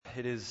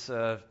It is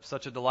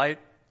such a delight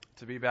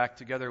to be back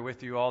together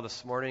with you all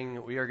this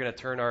morning. We are going to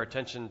turn our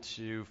attention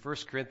to 1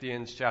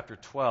 Corinthians chapter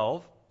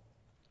 12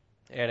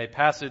 and a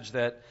passage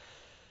that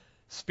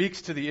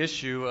speaks to the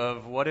issue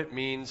of what it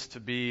means to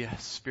be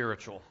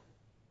spiritual.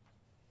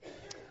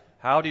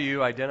 How do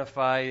you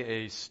identify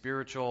a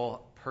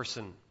spiritual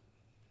person?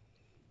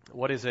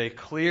 What is a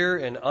clear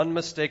and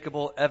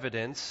unmistakable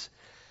evidence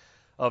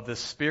of the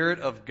Spirit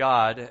of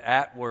God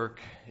at work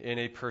in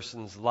a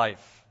person's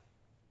life?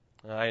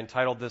 I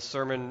entitled this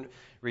sermon,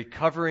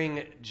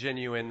 Recovering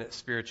Genuine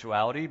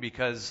Spirituality,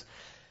 because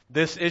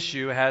this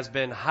issue has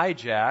been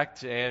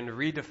hijacked and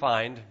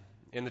redefined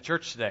in the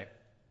church today.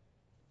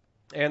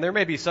 And there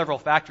may be several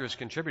factors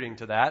contributing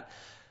to that.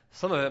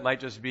 Some of it might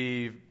just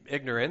be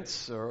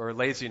ignorance or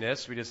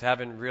laziness. We just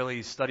haven't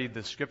really studied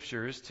the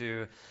Scriptures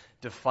to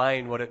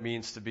define what it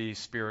means to be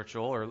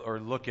spiritual or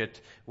look at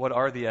what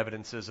are the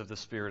evidences of the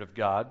Spirit of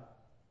God.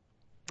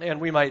 And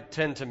we might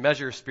tend to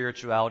measure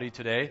spirituality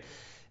today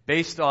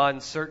based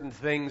on certain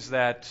things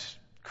that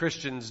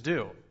Christians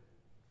do.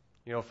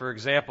 You know, for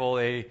example,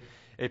 a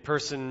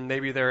person,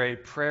 maybe they're a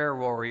prayer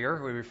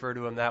warrior, we refer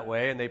to them that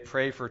way, and they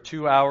pray for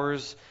 2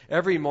 hours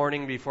every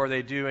morning before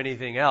they do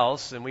anything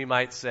else, and we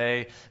might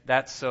say,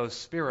 that's so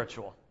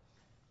spiritual.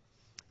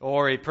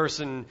 Or a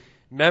person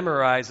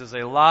memorizes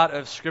a lot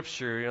of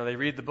Scripture, you know, they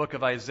read the book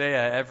of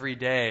Isaiah every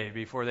day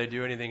before they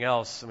do anything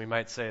else, and we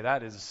might say,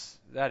 that is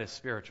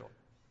spiritual.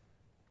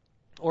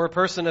 Or a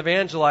person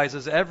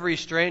evangelizes every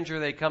stranger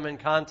they come in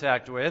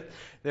contact with.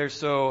 They're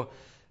so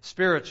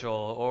spiritual.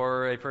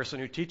 Or a person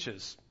who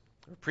teaches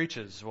or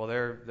preaches, well,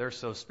 they're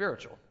so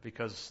spiritual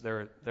because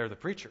they're the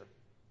preacher.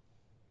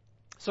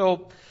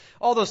 So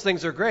all those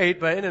things are great,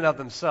 but in and of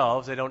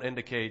themselves, they don't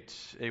indicate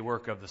a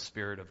work of the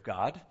Spirit of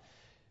God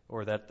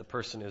or that the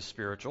person is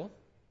spiritual.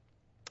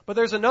 But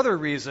there's another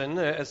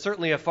reason,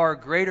 certainly a far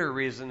greater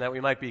reason, that we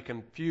might be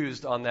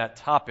confused on that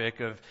topic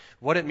of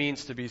what it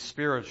means to be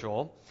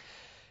spiritual.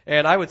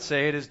 And I would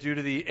say it is due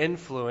to the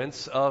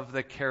influence of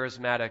the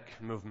charismatic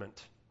movement.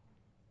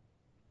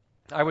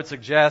 I would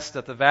suggest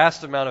that the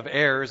vast amount of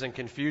errors and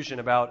confusion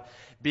about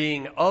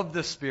being of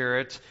the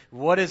Spirit,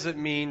 what does it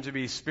mean to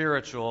be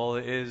spiritual,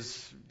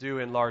 is due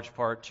in large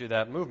part to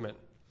that movement.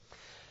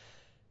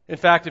 In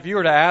fact, if you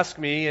were to ask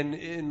me,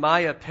 in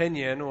my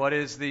opinion, what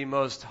is the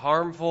most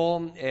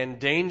harmful and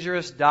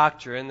dangerous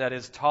doctrine that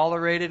is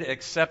tolerated,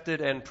 accepted,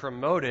 and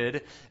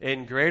promoted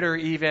in greater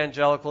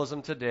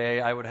evangelicalism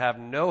today, I would have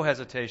no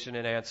hesitation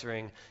in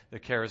answering the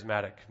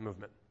charismatic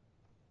movement.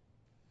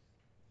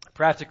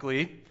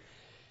 Practically,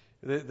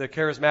 the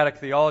charismatic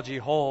theology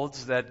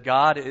holds that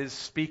God is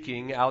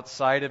speaking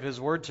outside of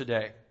His Word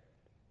today.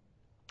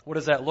 What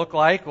does that look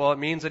like? Well, it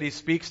means that He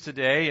speaks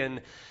today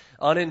in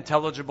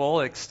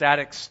unintelligible,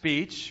 ecstatic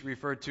speech,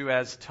 referred to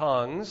as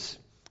tongues.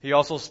 He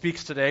also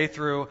speaks today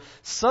through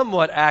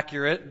somewhat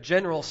accurate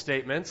general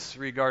statements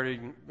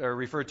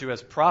referred to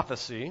as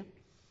prophecy.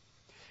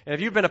 And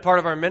if you've been a part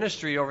of our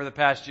ministry over the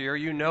past year,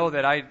 you know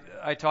that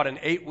I taught an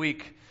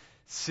 8-week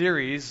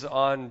series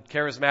on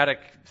charismatic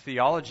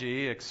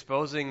theology,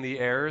 exposing the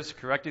errors,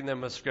 correcting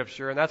them with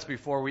Scripture, and that's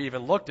before we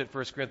even looked at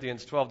 1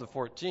 Corinthians 12 to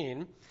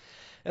 14.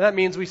 And that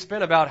means we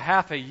spent about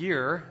half a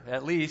year,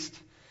 at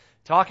least,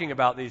 talking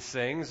about these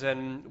things,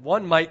 and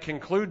one might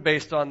conclude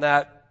based on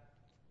that,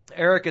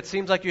 Eric, it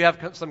seems like you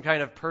have some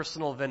kind of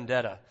personal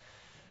vendetta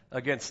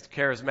against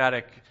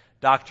charismatic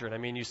doctrine. I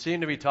mean, you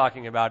seem to be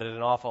talking about it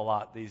an awful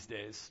lot these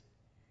days.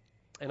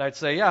 And I'd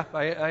say, yeah,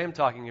 I am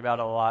talking about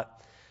it a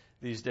lot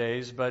these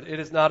days, but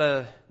it is not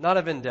a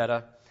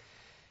vendetta.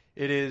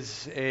 It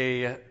is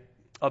a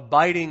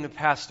abiding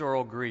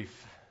pastoral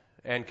grief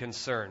and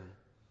concern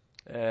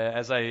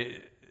as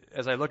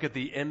I look at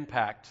the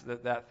impact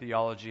that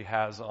theology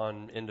has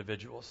on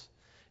individuals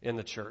in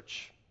the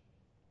church.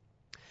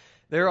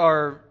 There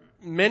are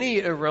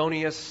many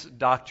erroneous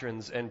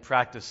doctrines and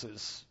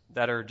practices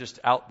that are just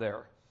out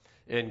there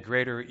in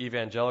greater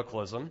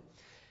evangelicalism.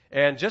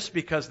 And just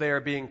because they are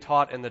being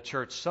taught in the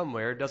church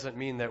somewhere doesn't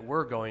mean that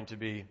we're going to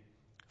be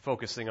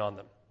focusing on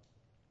them.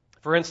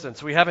 For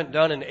instance, we haven't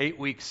done an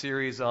 8-week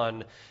series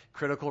on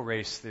critical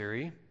race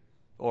theory,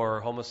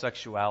 or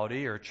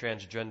homosexuality, or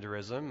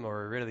transgenderism,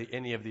 or really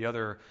any of the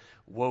other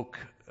woke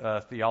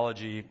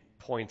theology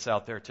points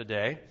out there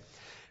today.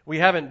 We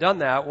haven't done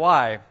that.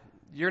 Why?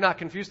 You're not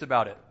confused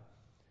about it.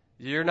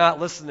 You're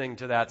not listening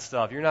to that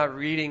stuff. You're not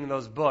reading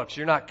those books.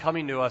 You're not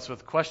coming to us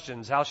with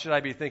questions. How should I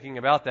be thinking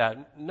about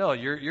that? No,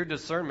 your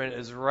discernment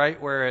is right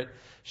where it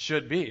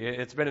should be.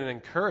 It's been an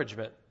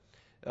encouragement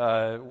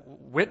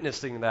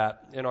witnessing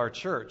that in our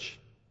church.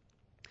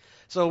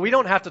 So we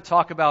don't have to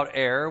talk about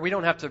error. We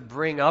don't have to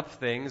bring up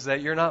things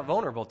that you're not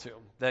vulnerable to,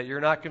 that you're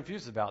not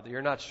confused about, that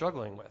you're not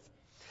struggling with.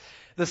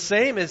 The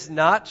same is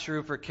not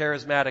true for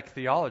charismatic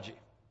theology.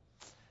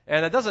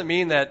 And that doesn't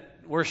mean that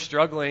we're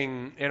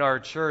struggling in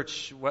our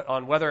church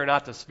on whether or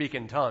not to speak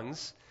in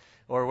tongues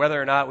or whether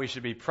or not we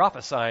should be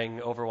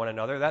prophesying over one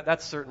another.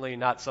 That's certainly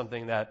not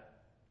something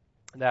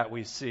that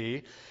we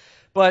see.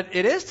 But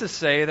it is to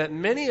say that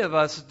many of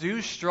us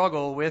do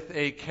struggle with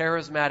a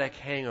charismatic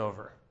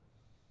hangover.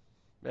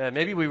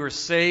 Maybe we were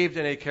saved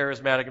in a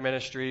charismatic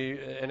ministry,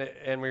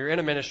 and we were in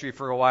a ministry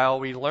for a while.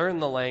 We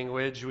learned the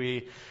language.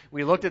 We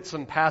looked at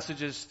some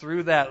passages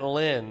through that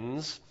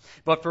lens.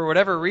 But for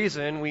whatever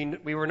reason,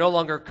 we were no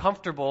longer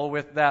comfortable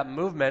with that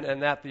movement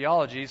and that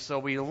theology, so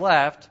we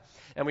left,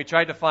 and we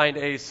tried to find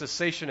a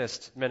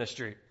cessationist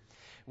ministry.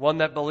 One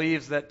that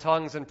believes that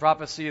tongues and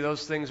prophecy,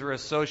 those things were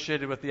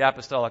associated with the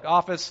apostolic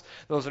office.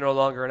 Those are no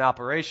longer in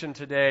operation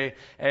today,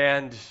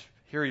 and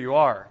here you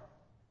are.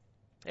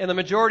 And the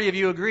majority of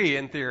you agree,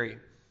 in theory,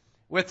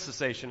 with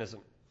cessationism.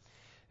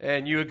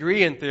 And you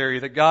agree, in theory,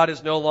 that God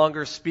is no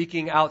longer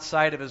speaking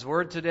outside of His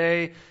Word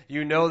today.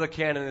 You know the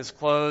canon is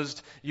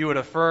closed. You would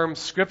affirm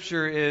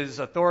Scripture is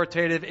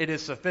authoritative. It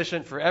is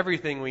sufficient for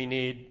everything we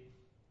need.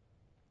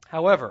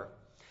 However,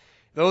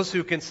 those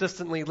who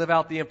consistently live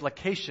out the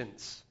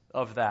implications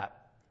of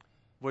that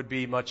would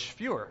be much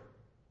fewer.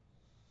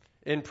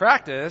 In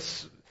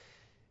practice,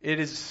 it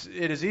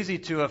is easy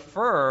to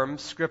affirm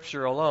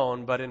Scripture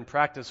alone, but in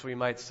practice we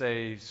might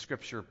say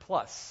Scripture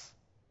plus.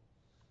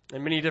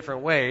 In many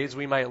different ways,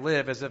 we might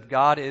live as if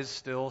God is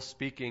still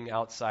speaking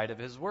outside of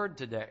His Word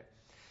today.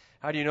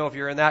 How do you know if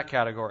you're in that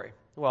category?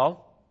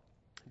 Well,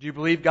 do you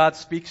believe God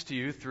speaks to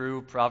you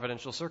through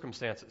providential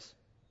circumstances,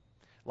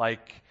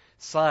 like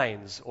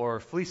signs or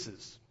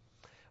fleeces,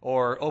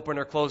 or open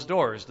or closed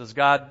doors? Does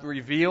God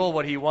reveal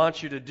what He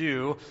wants you to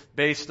do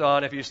based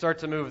on if you start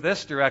to move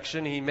this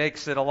direction, He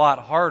makes it a lot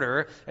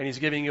harder, and He's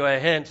giving you a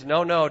hint,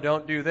 no,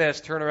 don't do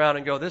this, turn around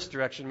and go this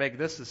direction, make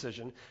this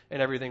decision,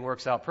 and everything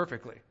works out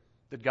perfectly?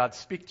 Did God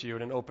speak to you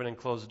in an open and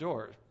closed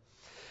door?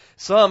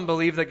 Some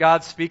believe that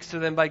God speaks to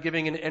them by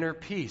giving an inner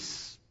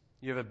peace.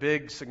 You have a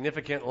big,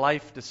 significant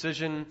life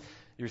decision,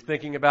 you're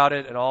thinking about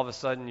it, and all of a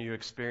sudden you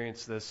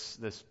experience this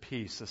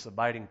peace, this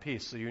abiding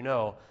peace. So you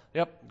know,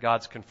 yep,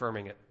 God's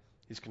confirming it.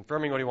 He's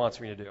confirming what He wants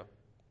me to do.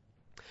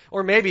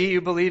 Or maybe you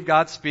believe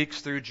God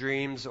speaks through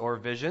dreams or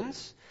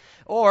visions.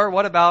 Or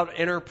what about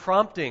inner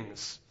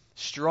promptings,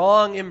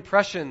 strong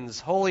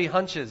impressions, holy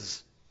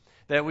hunches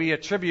that we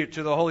attribute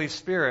to the Holy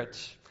Spirit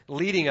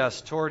leading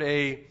us toward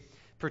a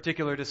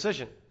particular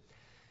decision?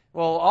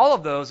 Well, all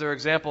of those are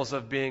examples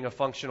of being a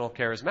functional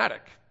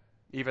charismatic,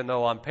 even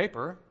though on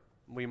paper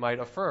we might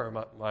affirm,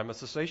 I'm a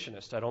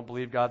cessationist. I don't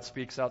believe God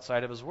speaks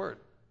outside of His Word.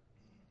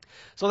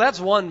 So that's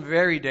one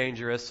very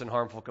dangerous and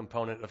harmful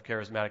component of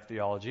charismatic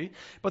theology.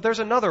 But there's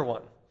another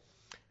one,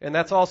 and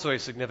that's also a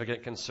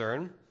significant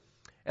concern,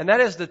 and that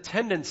is the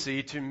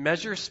tendency to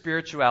measure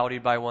spirituality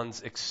by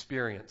one's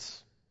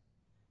experience.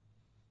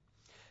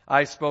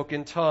 I spoke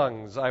in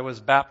tongues. I was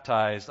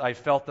baptized. I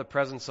felt the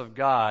presence of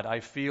God. I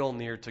feel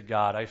near to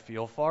God. I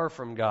feel far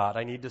from God.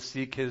 I need to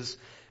seek His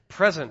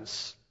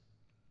presence.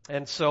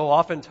 And so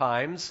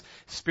oftentimes,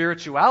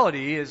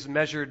 spirituality is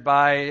measured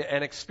by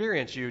an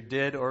experience you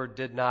did or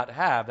did not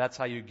have. That's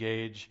how you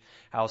gauge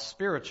how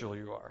spiritual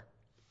you are.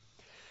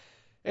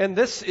 And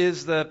this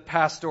is the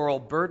pastoral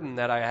burden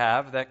that I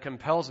have that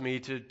compels me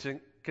to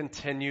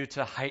continue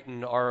to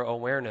heighten our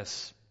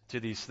awareness to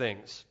these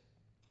things.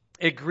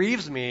 It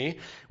grieves me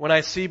when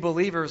I see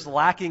believers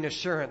lacking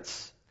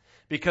assurance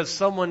because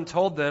someone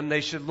told them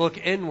they should look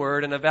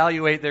inward and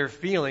evaluate their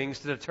feelings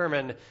to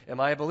determine, am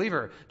I a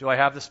believer? Do I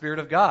have the Spirit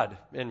of God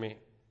in me?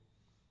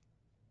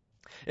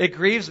 It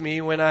grieves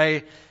me when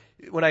I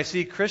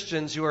see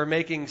Christians who are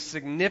making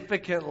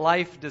significant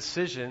life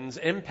decisions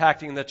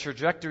impacting the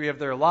trajectory of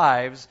their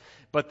lives,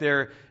 but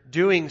they're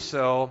doing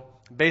so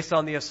based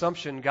on the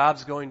assumption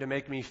God's going to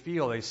make me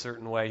feel a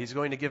certain way. He's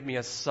going to give me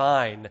a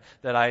sign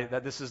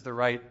that this is the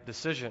right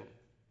decision.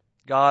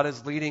 God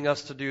is leading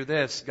us to do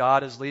this.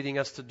 God is leading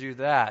us to do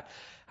that.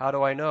 How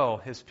do I know?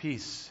 His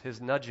peace,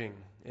 His nudging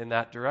in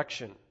that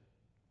direction.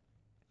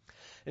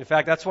 In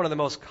fact, that's one of the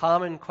most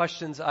common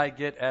questions I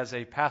get as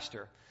a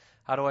pastor.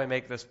 How do I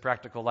make this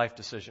practical life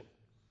decision?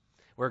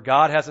 Where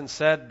God hasn't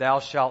said, thou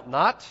shalt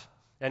not,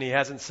 and He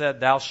hasn't said,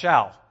 thou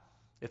shalt.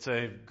 It's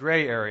a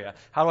gray area.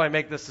 How do I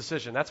make this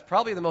decision? That's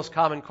probably the most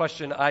common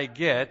question I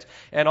get.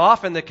 And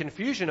often the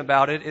confusion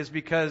about it is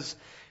because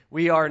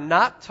we are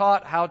not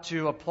taught how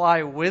to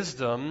apply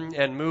wisdom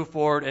and move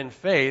forward in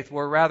faith.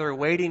 We're rather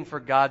waiting for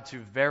God to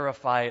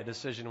verify a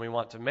decision we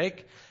want to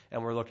make,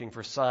 and we're looking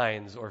for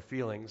signs or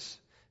feelings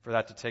for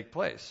that to take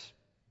place.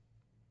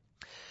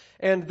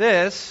 And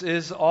this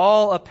is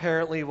all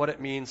apparently what it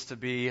means to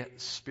be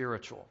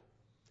spiritual.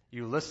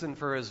 You listen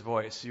for His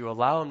voice. You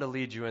allow Him to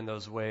lead you in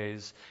those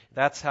ways.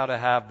 That's how to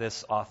have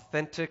this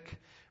authentic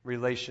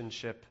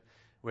relationship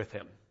with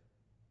Him.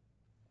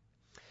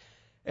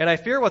 And I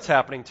fear what's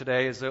happening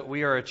today is that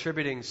we are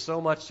attributing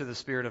so much to the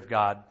Spirit of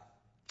God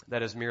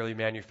that is merely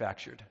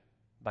manufactured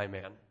by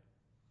man.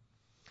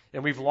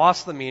 And we've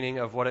lost the meaning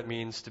of what it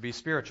means to be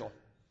spiritual.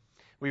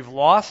 We've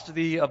lost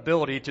the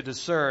ability to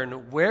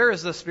discern where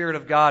is the Spirit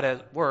of God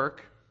at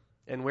work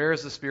and where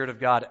is the Spirit of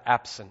God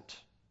absent.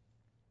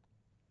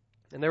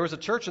 And there was a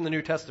church in the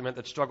New Testament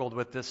that struggled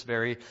with this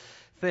very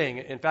thing.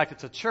 In fact,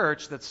 it's a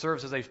church that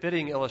serves as a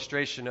fitting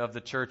illustration of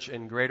the church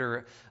in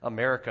greater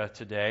America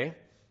today.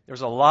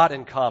 There's a lot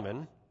in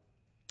common,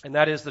 and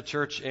that is the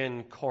church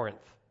in Corinth.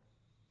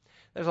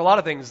 There's a lot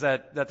of things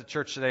that the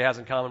church today has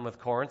in common with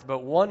Corinth,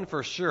 but one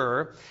for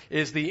sure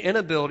is the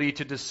inability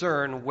to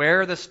discern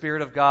where the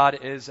Spirit of God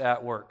is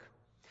at work.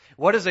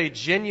 What does a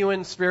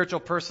genuine spiritual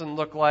person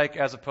look like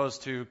as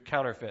opposed to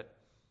counterfeit?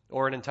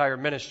 Or an entire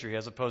ministry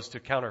as opposed to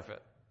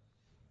counterfeit?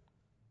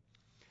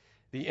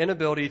 The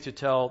inability to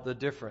tell the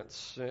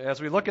difference.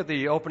 As we look at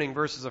the opening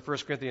verses of 1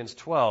 Corinthians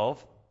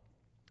 12,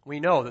 we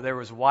know that there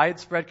was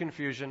widespread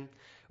confusion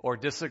or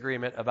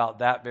disagreement about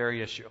that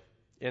very issue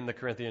in the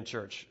Corinthian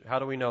church. How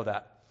do we know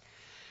that?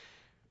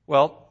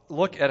 Well,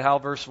 look at how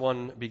verse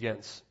 1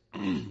 begins.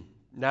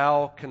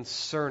 Now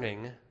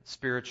concerning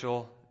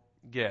spiritual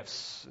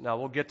gifts. Now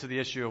we'll get to the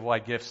issue of why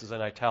gifts is in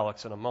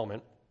italics in a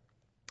moment.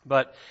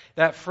 But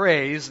that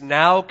phrase,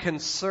 now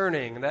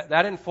concerning,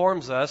 that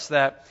informs us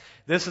that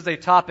this is a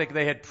topic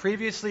they had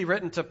previously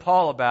written to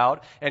Paul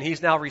about, and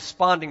he's now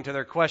responding to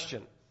their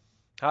question.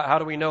 How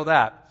do we know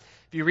that?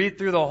 If you read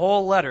through the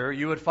whole letter,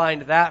 you would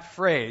find that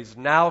phrase,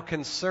 now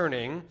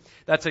concerning.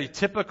 That's a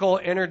typical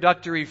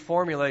introductory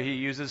formula he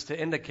uses to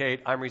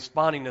indicate, I'm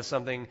responding to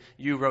something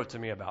you wrote to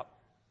me about.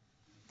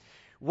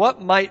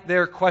 What might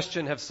their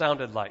question have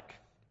sounded like?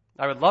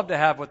 I would love to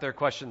have what their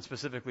question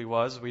specifically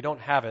was. We don't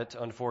have it,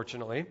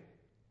 unfortunately.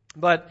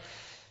 But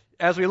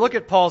as we look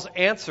at Paul's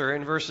answer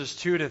in verses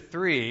 2 to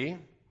 3,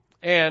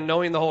 and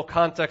knowing the whole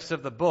context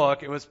of the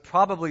book, it was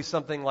probably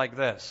something like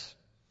this.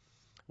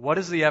 What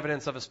is the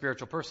evidence of a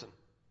spiritual person?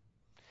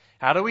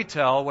 How do we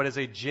tell what is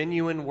a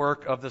genuine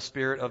work of the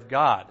Spirit of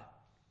God?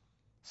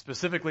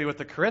 Specifically with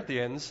the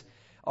Corinthians,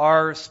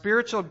 are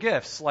spiritual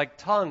gifts like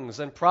tongues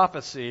and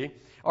prophecy,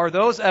 are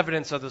those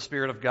evidence of the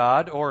Spirit of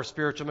God or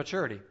spiritual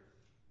maturity?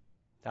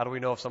 How do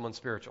we know if someone's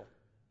spiritual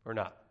or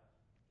not?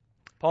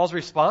 Paul's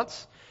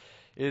response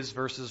is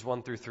verses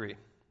 1 through 3.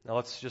 Now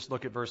let's just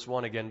look at verse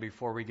 1 again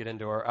before we get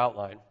into our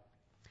outline.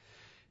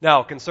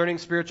 Now, concerning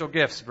spiritual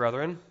gifts,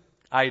 brethren,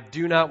 I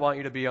do not want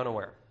you to be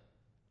unaware.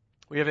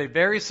 We have a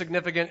very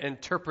significant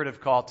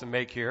interpretive call to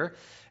make here,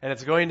 and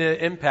it's going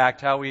to impact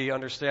how we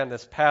understand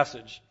this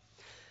passage.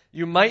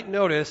 You might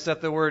notice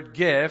that the word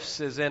gifts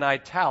is in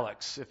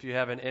italics if you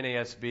have an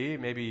NASB,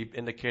 maybe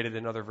indicated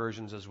in other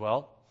versions as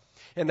well.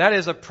 And that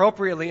is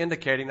appropriately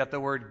indicating that the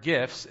word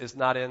gifts is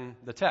not in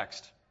the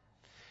text.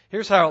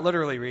 Here's how it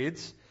literally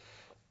reads.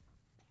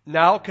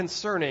 Now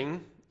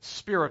concerning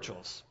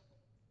spirituals.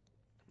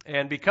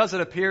 And because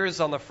it appears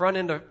on the front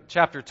end of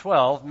chapter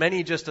 12,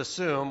 many just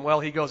assume, well,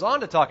 he goes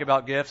on to talk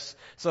about gifts,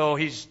 so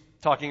he's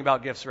talking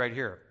about gifts right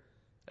here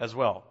as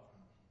well.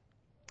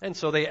 And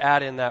so they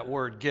add in that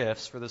word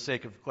gifts for the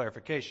sake of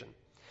clarification.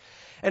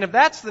 And if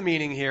that's the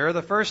meaning here,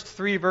 the first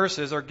 3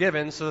 verses are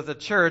given so that the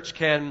church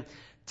can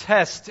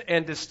test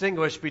and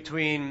distinguish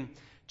between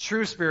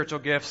true spiritual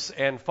gifts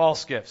and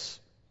false gifts.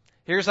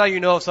 Here's how you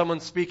know if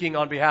someone's speaking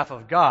on behalf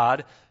of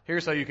God.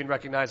 Here's how you can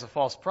recognize a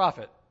false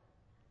prophet.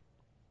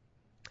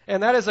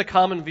 And that is a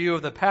common view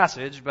of the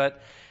passage, but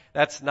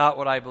that's not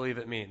what I believe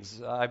it means.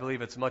 I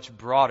believe it's much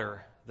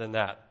broader than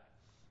that.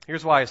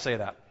 Here's why I say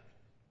that.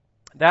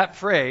 That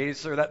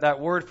phrase, or that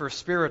word for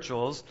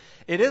spirituals,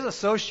 it is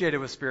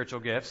associated with spiritual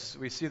gifts.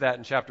 We see that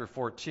in chapter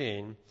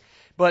 14.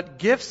 But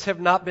gifts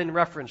have not been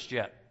referenced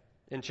yet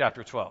in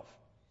chapter 12.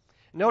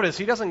 Notice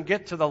he doesn't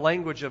get to the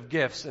language of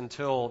gifts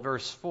until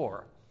verse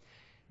 4.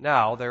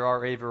 Now, there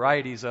are a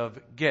varieties of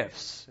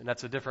gifts, and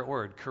that's a different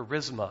word,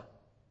 charisma.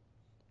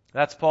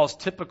 That's Paul's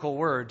typical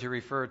word to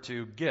refer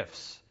to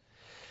gifts.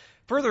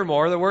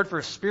 Furthermore, the word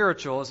for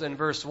spirituals in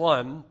verse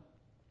 1,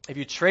 if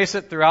you trace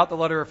it throughout the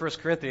letter of 1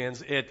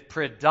 Corinthians, it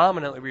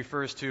predominantly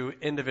refers to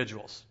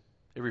individuals.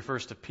 It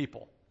refers to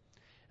people.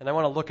 And I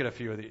want to look at a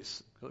few of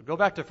these. Go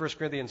back to 1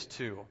 Corinthians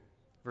 2,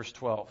 verse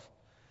 12.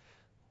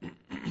 1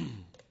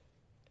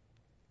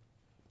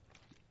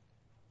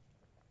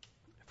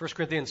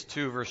 Corinthians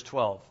 2, verse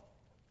 12.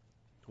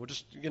 We're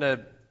just going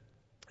to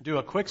do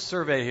a quick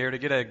survey here to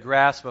get a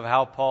grasp of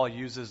how Paul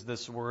uses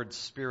this word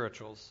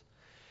spirituals.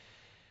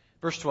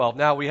 Verse 12,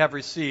 now we have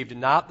received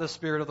not the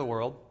spirit of the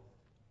world,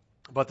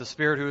 but the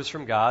Spirit who is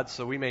from God,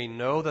 so we may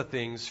know the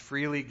things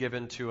freely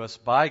given to us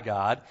by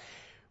God,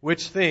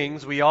 which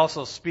things we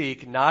also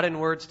speak, not in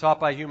words taught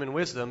by human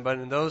wisdom, but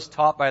in those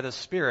taught by the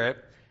Spirit.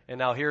 And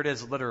now here it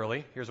is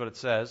literally. Here's what it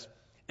says.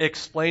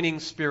 Explaining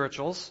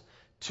spirituals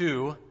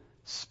to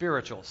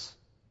spirituals.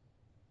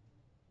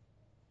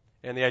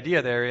 And the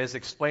idea there is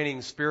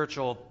explaining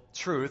spiritual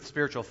truth,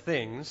 spiritual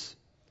things,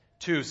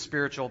 to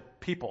spiritual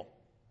people.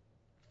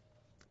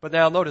 But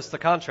now notice the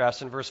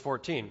contrast in verse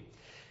 14.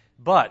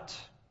 But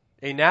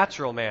a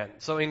natural man.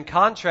 So in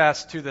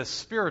contrast to the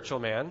spiritual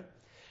man,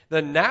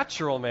 the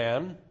natural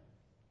man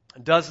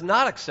does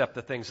not accept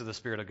the things of the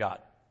Spirit of God,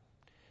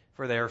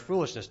 for they are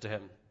foolishness to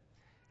him,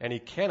 and he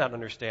cannot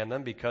understand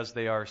them because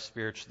they are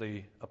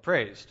spiritually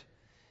appraised.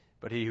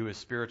 But he who is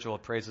spiritual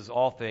appraises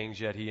all things,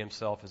 yet he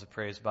himself is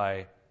appraised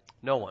by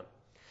no one.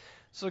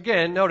 So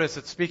again, notice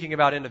it's speaking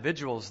about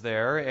individuals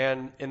there,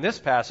 and in this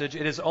passage,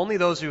 it is only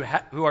those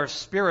who are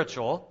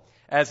spiritual,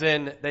 as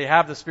in they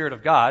have the Spirit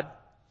of God,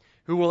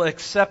 who will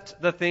accept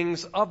the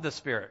things of the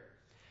Spirit.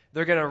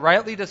 They're going to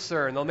rightly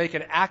discern. They'll make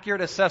an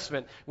accurate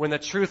assessment. When the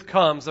truth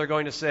comes, they're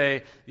going to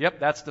say, yep,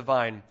 that's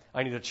divine.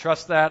 I need to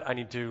trust that. I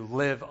need to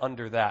live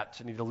under that.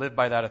 I need to live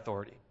by that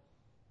authority.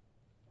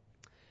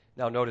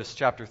 Now notice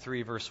chapter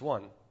 3, verse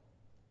 1.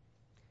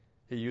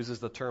 He uses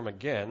the term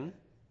again.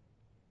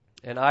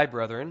 And I,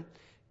 brethren,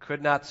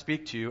 could not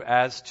speak to you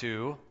as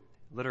to,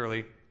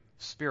 literally,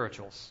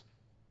 spirituals.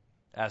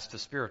 As to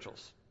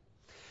spirituals.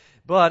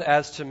 But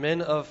as to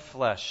men of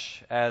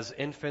flesh, as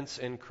infants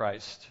in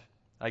Christ.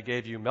 I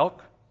gave you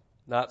milk,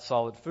 not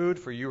solid food,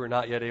 for you are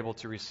not yet able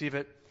to receive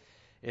it.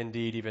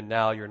 Indeed, even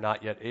now you're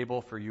not yet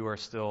able, for you are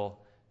still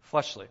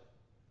fleshly.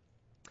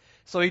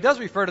 So he does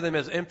refer to them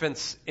as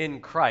infants in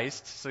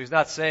Christ. So he's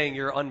not saying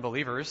you're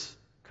unbelievers,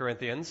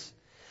 Corinthians.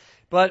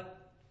 But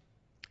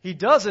he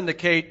does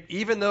indicate,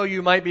 even though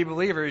you might be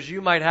believers,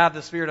 you might have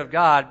the Spirit of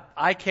God.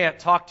 I can't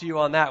talk to you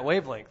on that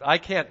wavelength. I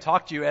can't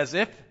talk to you as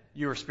if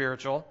you were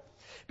spiritual,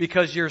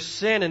 because your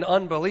sin and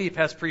unbelief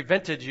has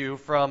prevented you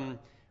from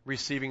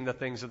receiving the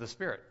things of the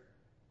Spirit.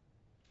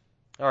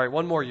 All right,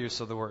 one more use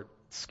of the word.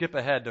 Skip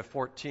ahead to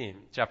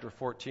chapter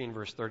 14,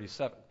 verse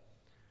 37.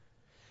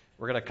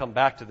 We're going to come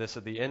back to this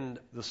at the end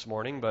this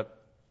morning,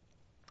 but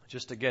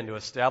just again to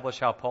establish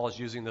how Paul is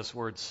using this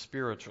word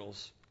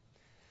spirituals.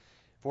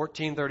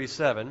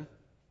 14:37,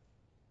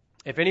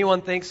 if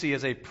anyone thinks he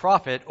is a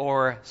prophet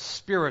or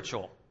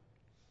spiritual,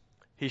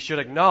 he should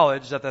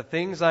acknowledge that the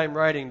things I am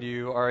writing to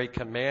you are a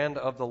command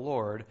of the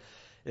Lord.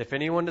 If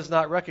anyone does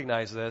not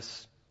recognize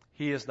this,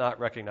 he is not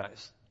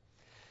recognized.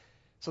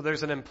 So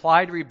there's an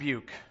implied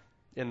rebuke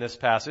in this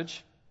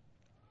passage,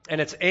 and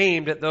it's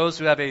aimed at those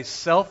who have a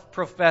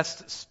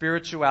self-professed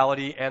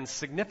spirituality and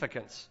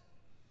significance.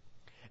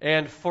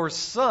 And for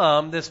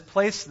some, this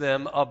placed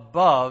them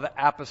above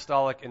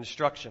apostolic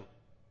instruction.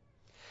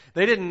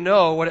 They didn't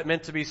know what it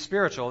meant to be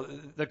spiritual.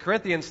 The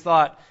Corinthians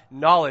thought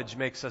knowledge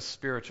makes us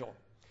spiritual.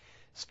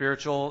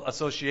 Spiritual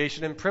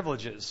association and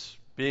privileges,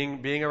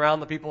 being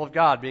around the people of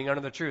God, being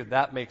under the truth,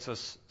 that makes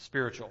us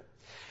spiritual.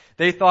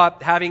 They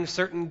thought having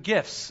certain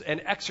gifts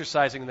and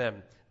exercising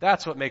them,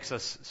 that's what makes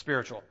us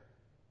spiritual.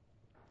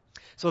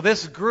 So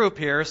this group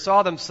here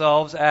saw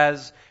themselves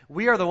as,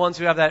 we are the ones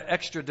who have that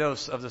extra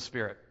dose of the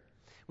Spirit.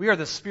 We are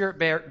the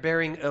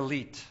Spirit-bearing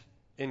elite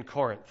in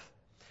Corinth.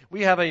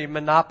 We have a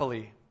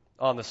monopoly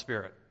on the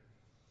Spirit.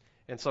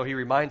 And so he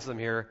reminds them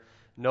here,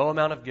 no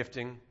amount of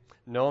gifting,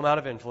 no amount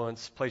of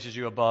influence places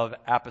you above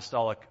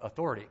apostolic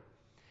authority.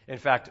 In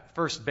fact,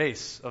 first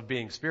base of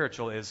being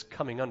spiritual is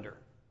coming under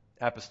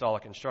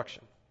apostolic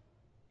instruction.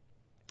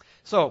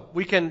 So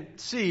we can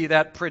see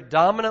that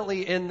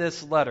predominantly in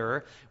this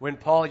letter, when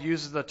Paul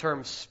uses the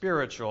term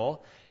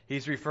spiritual,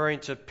 he's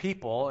referring to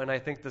people, and I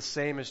think the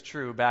same is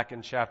true back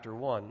in chapter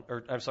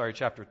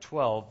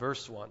 12,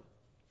 verse 1.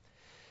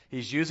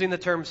 He's using the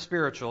term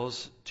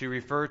spirituals to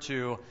refer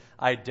to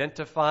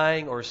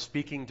identifying or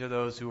speaking to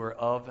those who are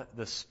of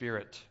the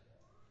Spirit.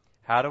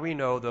 How do we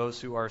know those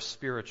who are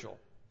spiritual?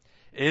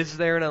 Is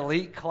there an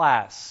elite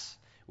class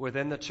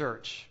within the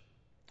church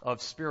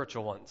of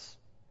spiritual ones?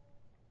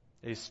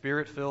 A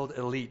Spirit-filled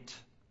elite.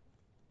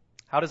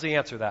 How does he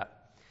answer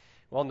that?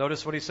 Well,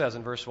 notice what he says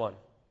in verse 1.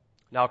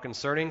 Now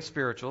concerning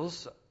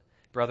spirituals,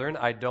 brethren,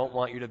 I don't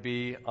want you to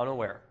be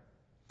unaware.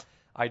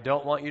 I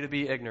don't want you to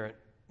be ignorant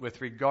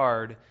with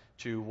regard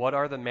to what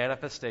are the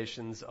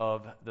manifestations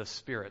of the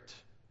Spirit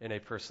in a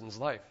person's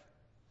life.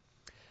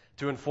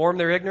 To inform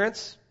their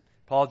ignorance,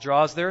 Paul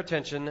draws their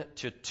attention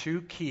to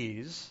two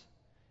keys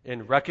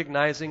in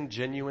recognizing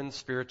genuine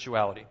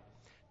spirituality.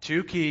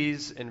 Two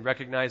keys in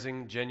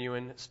recognizing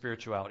genuine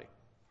spirituality.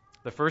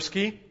 The first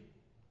key,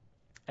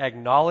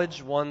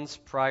 acknowledge one's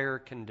prior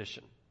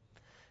condition.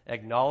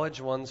 Acknowledge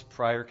one's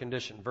prior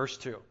condition. Verse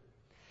 2.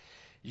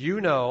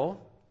 You know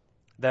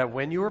that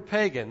when you were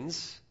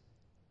pagans,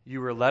 you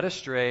were led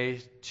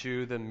astray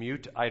to the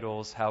mute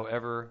idols,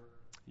 however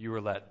you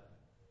were led.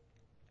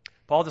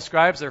 Paul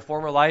describes their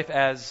former life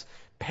as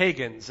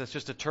pagans. It's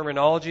just a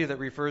terminology that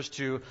refers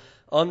to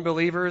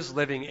unbelievers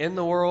living in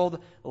the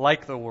world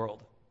like the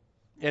world.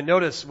 And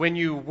notice, when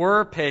you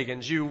were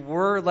pagans, you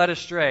were led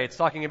astray. It's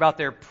talking about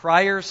their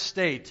prior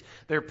state,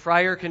 their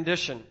prior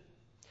condition.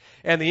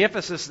 And the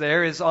emphasis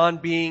there is on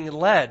being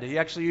led. He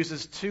actually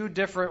uses two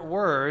different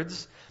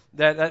words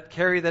that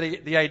carry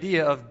the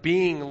idea of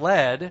being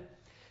led,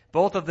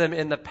 both of them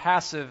in the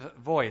passive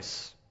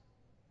voice.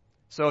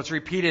 So it's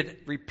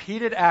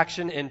repeated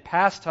action in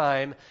past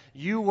time.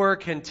 You were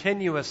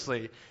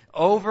continuously,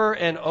 over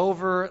and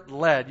over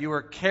led. You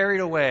were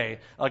carried away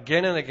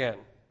again and again.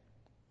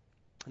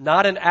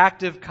 Not an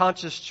active,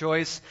 conscious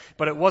choice,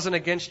 but it wasn't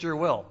against your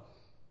will.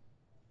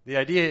 The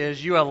idea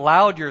is you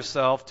allowed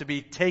yourself to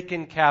be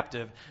taken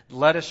captive,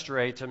 led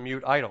astray to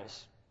mute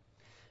idols.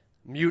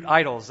 Mute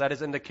idols, that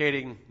is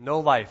indicating no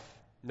life,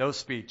 no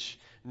speech,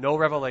 no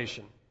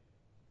revelation,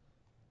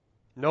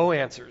 no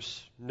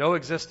answers, no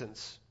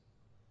existence.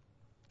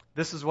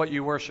 This is what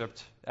you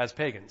worshipped as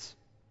pagans.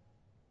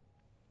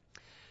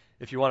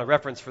 If you want a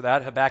reference for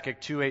that, Habakkuk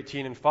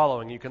 2:18 and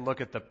following, you can look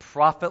at the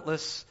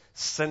profitless,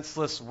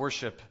 senseless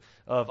worship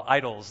of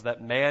idols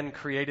that man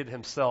created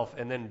himself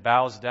and then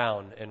bows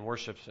down and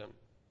worships him.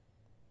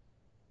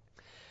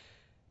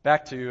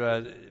 Back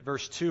to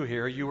verse 2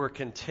 here. You were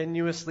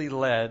continuously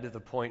led, the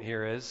point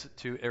here is,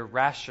 to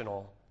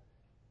irrational,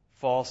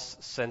 false,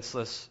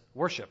 senseless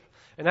worship.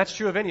 And that's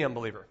true of any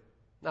unbeliever,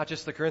 not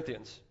just the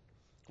Corinthians.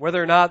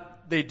 Whether or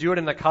not they do it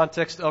in the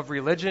context of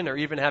religion or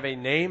even have a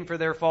name for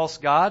their false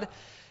god,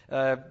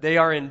 they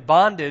are in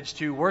bondage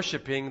to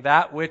worshiping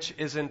that which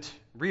isn't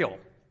real.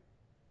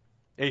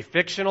 A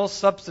fictional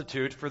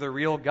substitute for the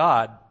real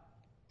God.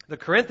 The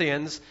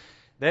Corinthians,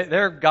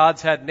 their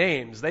gods had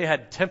names, they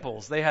had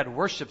temples, they had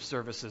worship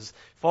services.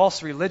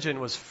 False religion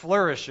was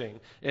flourishing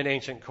in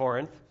ancient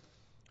Corinth.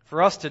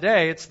 For us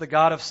today, it's the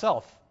god of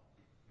self.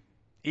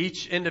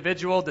 Each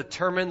individual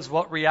determines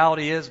what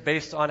reality is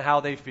based on how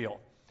they feel,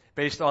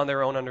 based on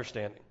their own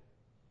understanding.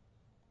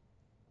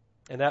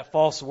 And that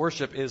false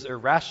worship is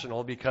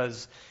irrational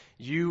because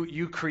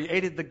you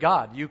created the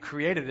God. You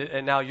created it,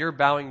 and now you're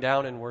bowing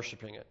down and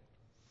worshiping it.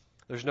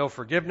 There's no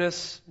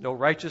forgiveness, no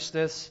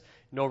righteousness,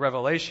 no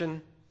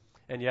revelation,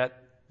 and yet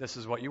this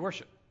is what you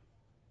worship.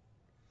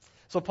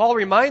 So Paul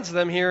reminds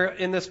them here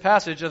in this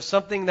passage of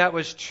something that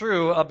was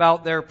true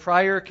about their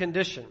prior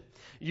condition.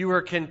 You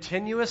were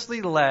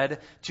continuously led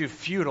to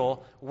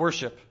futile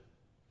worship.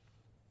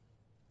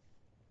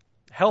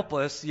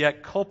 Helpless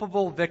yet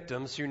culpable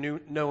victims who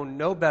know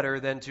no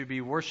better than to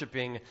be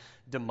worshiping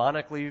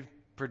demonically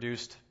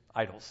produced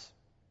idols.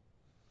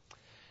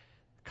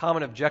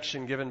 Common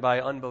objection given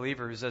by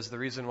unbelievers as the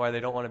reason why they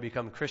don't want to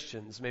become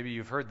Christians. Maybe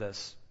you've heard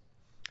this.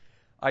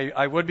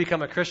 I would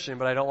become a Christian,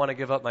 but I don't want to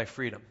give up my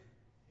freedom.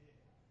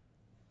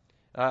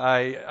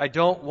 I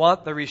don't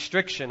want the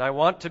restriction. I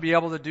want to be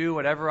able to do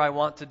whatever I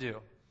want to do.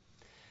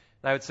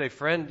 And I would say,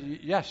 friend,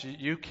 yes,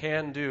 you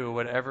can do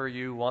whatever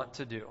you want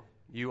to do.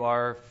 You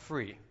are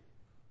free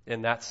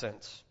in that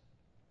sense.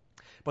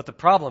 But the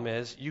problem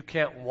is, you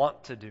can't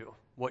want to do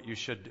what you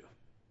should do.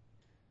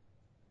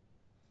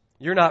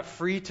 You're not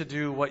free to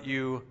do what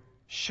you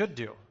should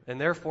do, and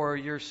therefore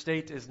your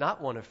state is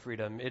not one of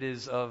freedom, it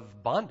is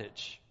of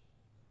bondage.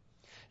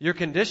 Your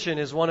condition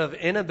is one of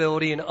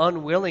inability and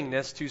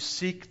unwillingness to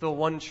seek the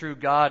one true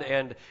God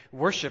and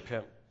worship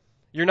Him.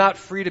 You're not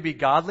free to be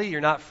godly,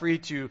 you're not free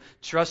to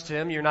trust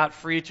Him, you're not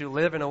free to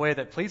live in a way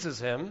that pleases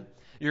Him.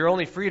 You're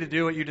only free to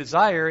do what you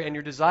desire, and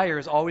your desire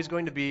is always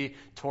going to be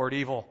toward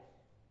evil,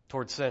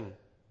 toward sin.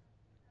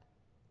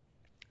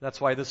 That's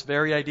why this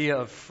very idea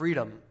of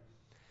freedom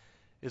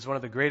is one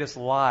of the greatest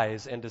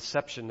lies and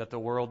deception that the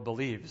world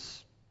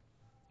believes.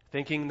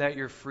 Thinking that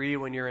you're free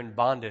when you're in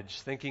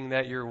bondage, thinking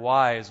that you're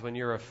wise when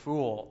you're a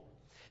fool,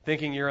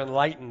 thinking you're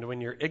enlightened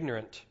when you're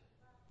ignorant,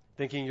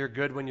 thinking you're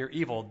good when you're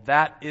evil.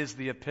 That is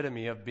the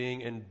epitome of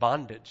being in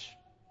bondage.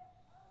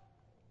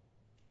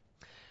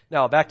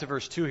 Now, back to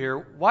verse 2 here.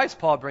 Why is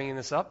Paul bringing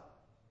this up?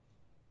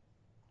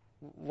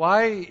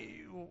 Why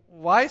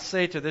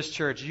say to this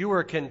church, you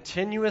are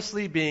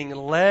continuously being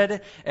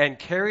led and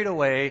carried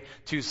away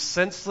to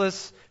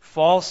senseless,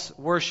 false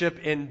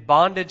worship in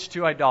bondage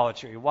to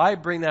idolatry? Why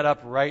bring that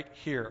up right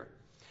here?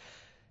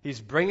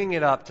 He's bringing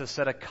it up to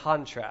set a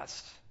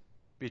contrast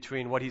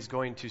between what he's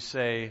going to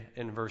say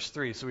in verse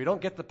 3. So we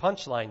don't get the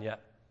punchline yet.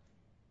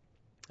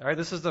 All right,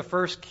 this is the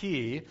first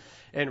key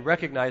in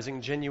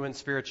recognizing genuine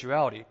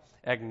spirituality.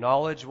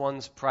 Acknowledge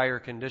one's prior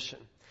condition.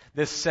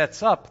 This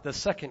sets up the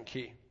second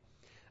key.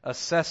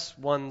 Assess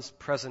one's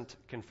present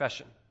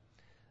confession.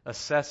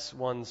 Assess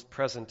one's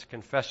present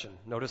confession.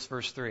 Notice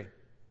verse 3.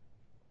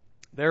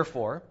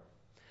 Therefore,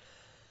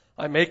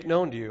 I make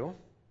known to you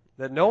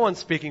that no one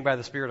speaking by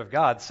the Spirit of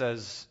God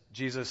says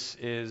Jesus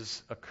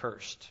is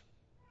accursed.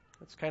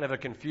 That's kind of a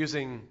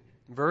confusing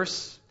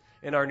verse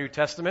in our New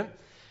Testament.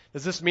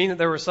 Does this mean that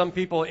there were some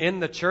people in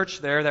the church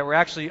there that were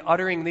actually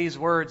uttering these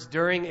words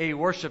during a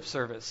worship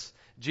service?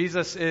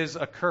 Jesus is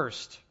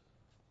accursed.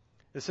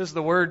 This is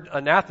the word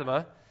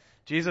anathema.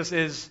 Jesus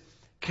is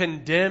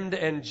condemned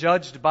and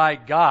judged by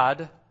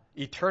God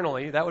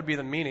eternally. That would be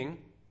the meaning.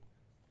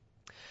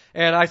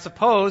 And I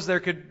suppose there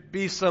could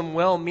be some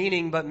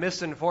well-meaning but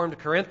misinformed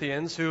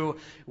Corinthians who,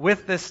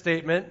 with this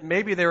statement,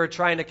 maybe they were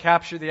trying to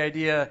capture the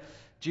idea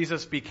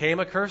Jesus became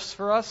a curse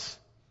for us.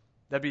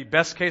 That'd be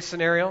best case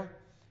scenario.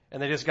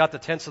 And they just got the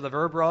tense of the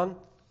verb wrong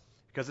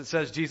because it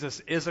says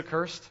Jesus is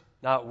accursed,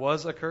 not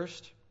was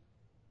accursed.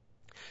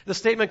 The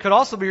statement could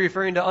also be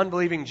referring to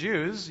unbelieving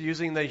Jews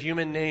using the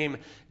human name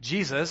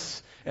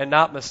Jesus and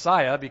not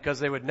Messiah, because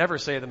they would never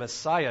say the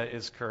Messiah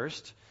is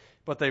cursed,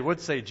 but they would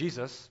say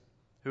Jesus,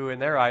 who in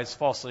their eyes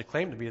falsely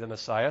claimed to be the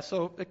Messiah.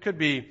 So it could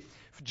be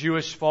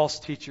Jewish false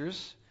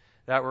teachers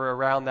that were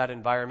around that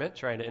environment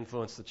trying to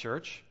influence the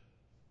church.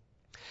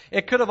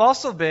 It could have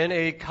also been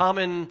a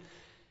common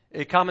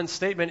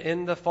statement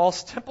in the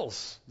false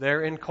temples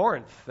there in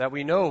Corinth that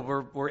we know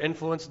were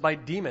influenced by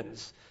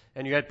demons.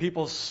 And you had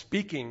people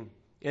speaking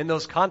in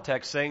those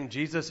contexts saying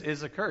Jesus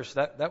is accursed.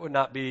 That would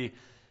not be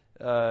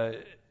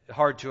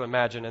hard to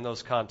imagine in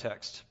those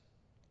contexts.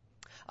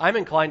 I'm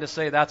inclined to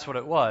say that's what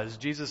it was.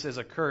 Jesus is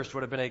accursed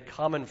would have been a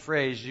common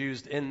phrase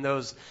used in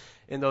those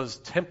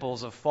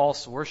temples of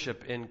false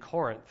worship in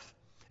Corinth.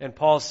 And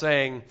Paul's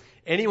saying,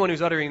 anyone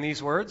who's uttering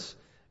these words,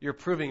 you're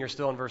proving you're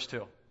still in verse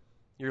 2.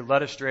 You're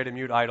led astray to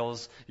mute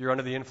idols. You're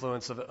under the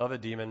influence of a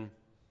demon.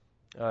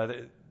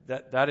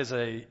 That is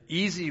a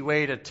easy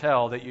way to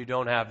tell that you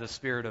don't have the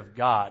Spirit of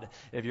God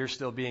if you're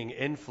still being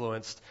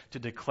influenced to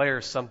declare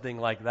something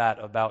like that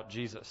about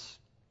Jesus.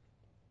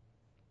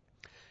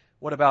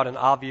 What about an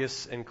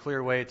obvious and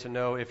clear way to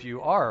know if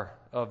you are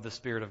of the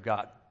Spirit of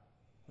God?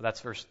 Well,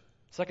 that's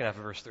second half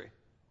of verse 3.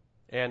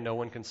 And no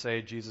one can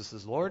say Jesus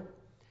is Lord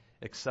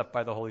except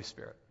by the Holy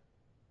Spirit.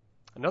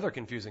 Another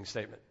confusing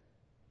statement.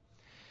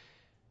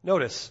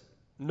 Notice,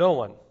 no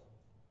one,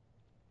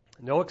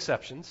 no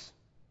exceptions,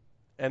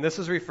 and this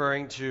is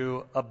referring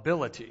to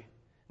ability.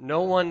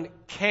 No one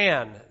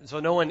can,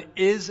 so no one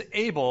is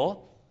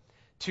able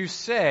to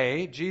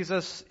say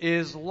Jesus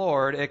is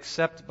Lord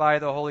except by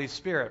the Holy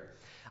Spirit.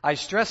 I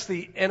stress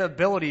the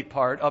inability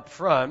part up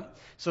front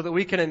so that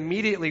we can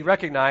immediately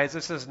recognize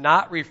this is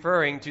not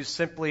referring to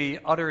simply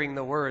uttering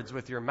the words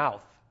with your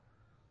mouth.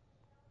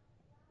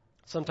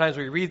 Sometimes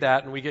we read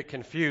that and we get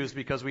confused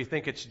because we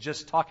think it's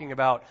just talking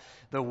about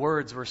the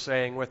words we're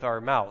saying with our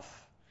mouth.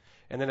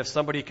 And then if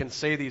somebody can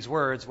say these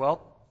words,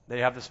 well, they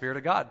have the Spirit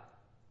of God.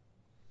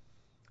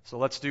 So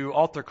let's do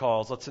altar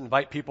calls. Let's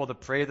invite people to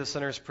pray the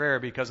sinner's prayer,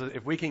 because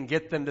if we can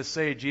get them to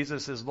say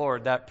Jesus is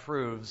Lord, that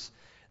proves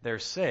they're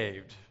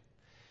saved.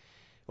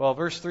 Well,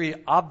 verse 3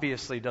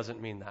 obviously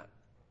doesn't mean that.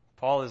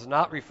 Paul is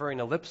not referring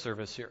to lip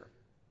service here.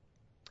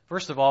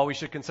 First of all, we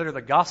should consider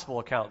the gospel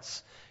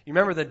accounts. You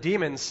remember the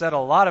demons said a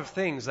lot of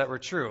things that were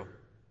true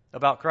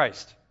about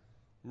Christ,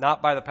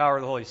 not by the power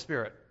of the Holy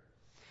Spirit.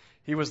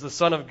 He was the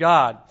Son of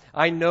God.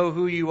 I know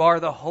who you are,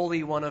 the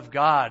Holy One of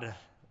God,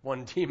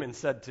 one demon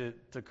said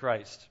to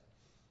Christ.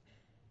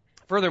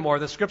 Furthermore,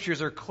 the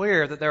Scriptures are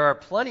clear that there are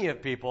plenty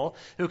of people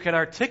who can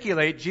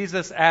articulate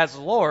Jesus as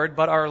Lord,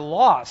 but are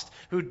lost,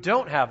 who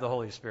don't have the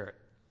Holy Spirit.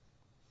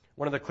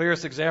 One of the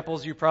clearest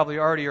examples you probably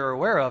already are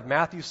aware of,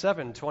 Matthew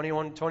 7,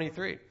 21,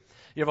 23.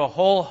 You have a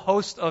whole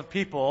host of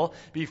people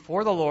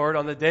before the Lord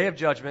on the day of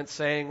judgment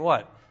saying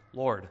what?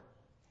 Lord,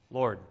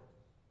 Lord,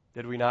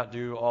 did we not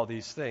do all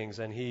these things?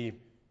 And he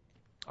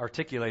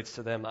articulates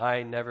to them,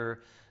 I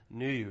never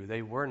knew you.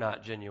 They were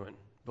not genuine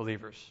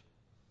believers.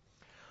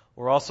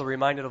 We're also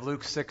reminded of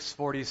Luke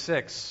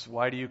 6:46.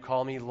 Why do you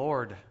call me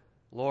Lord,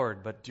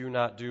 Lord, but do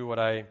not do what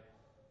I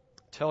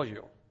tell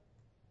you?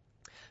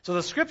 So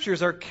the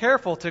Scriptures are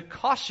careful to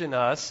caution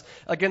us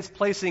against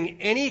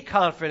placing any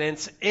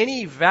confidence,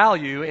 any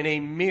value in a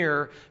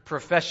mere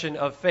profession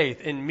of faith,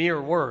 in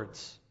mere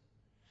words.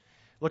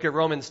 Look at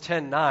Romans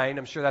 10:9.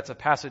 I'm sure that's a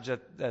passage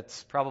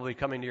that's probably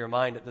coming to your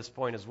mind at this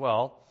point as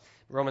well.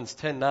 Romans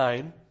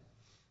 10:9.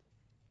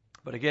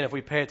 But again, if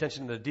we pay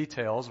attention to the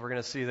details, we're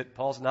going to see that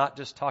Paul's not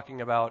just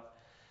talking about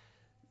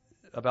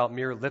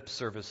mere lip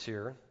service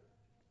here.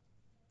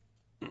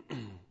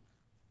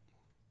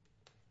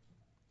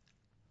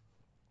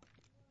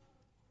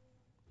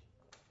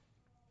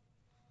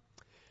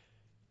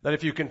 That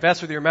if you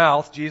confess with your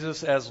mouth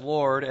Jesus as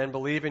Lord and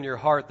believe in your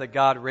heart that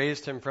God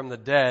raised him from the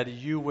dead,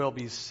 you will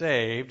be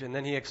saved. And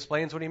then he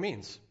explains what he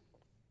means.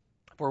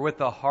 For with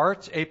the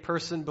heart a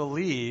person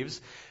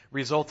believes,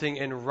 resulting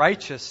in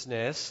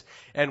righteousness,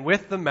 and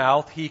with the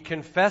mouth he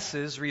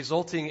confesses,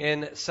 resulting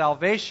in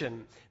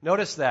salvation.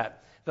 Notice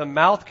that. The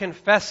mouth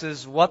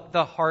confesses what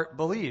the heart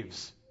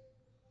believes.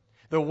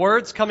 The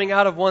words coming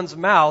out of one's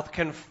mouth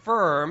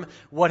confirm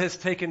what has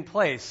taken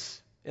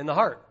place in the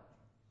heart.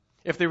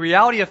 If the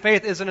reality of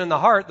faith isn't in the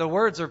heart, the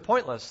words are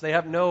pointless. They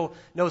have no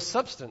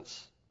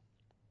substance.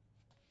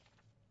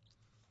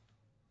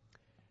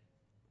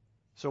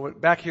 So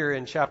back here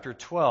in chapter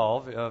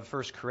 12 of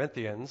 1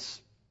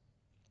 Corinthians,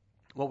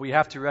 what we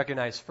have to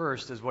recognize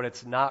first is what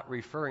it's not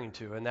referring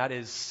to, and that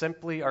is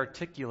simply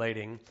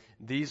articulating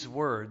these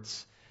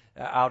words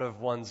out of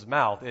one's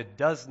mouth. It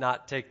does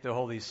not take the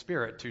Holy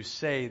Spirit to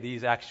say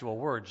these actual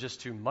words,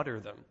 just to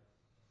mutter them.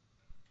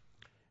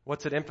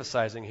 What's it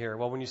emphasizing here?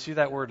 Well, when you see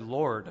that word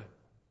Lord,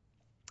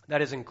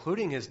 that is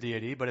including his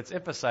deity, but it's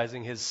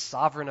emphasizing his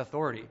sovereign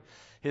authority,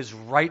 his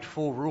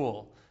rightful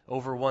rule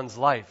over one's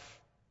life.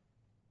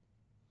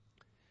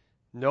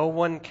 No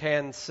one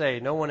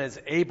is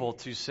able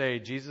to say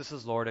Jesus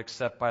is Lord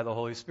except by the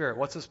Holy Spirit.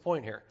 What's his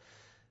point here?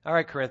 All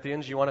right,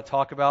 Corinthians, you want to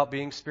talk about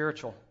being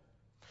spiritual.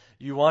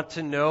 You want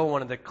to know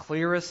one of the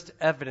clearest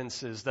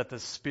evidences that the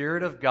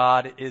Spirit of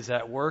God is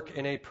at work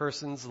in a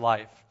person's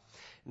life.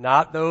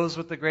 Not those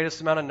with the greatest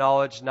amount of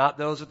knowledge, not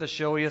those with the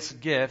showiest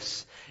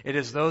gifts. It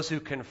is those who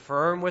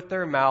confirm with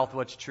their mouth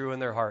what's true in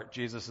their heart.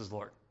 Jesus is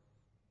Lord.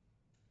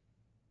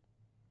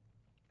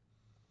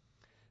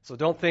 So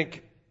don't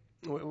think,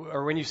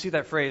 or when you see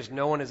that phrase,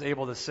 no one is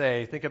able to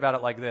say, think about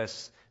it like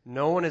this.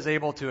 No one is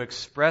able to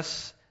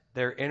express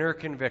their inner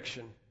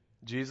conviction,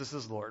 Jesus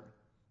is Lord,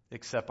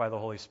 except by the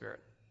Holy Spirit.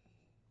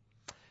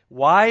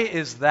 Why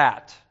is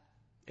that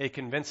a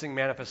convincing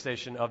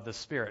manifestation of the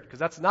Spirit? Because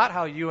that's not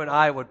how you and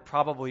I would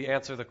probably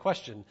answer the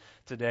question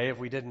today if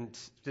we didn't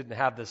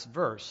have this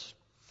verse.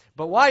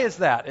 But why is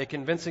that a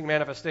convincing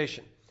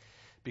manifestation?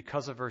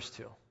 Because of verse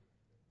 2.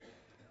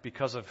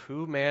 because of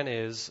who man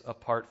is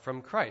apart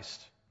from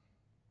Christ.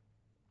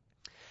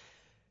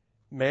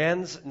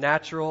 Man's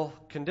natural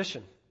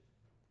condition.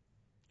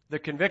 The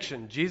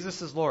conviction,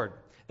 Jesus is Lord.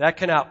 That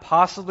cannot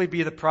possibly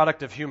be the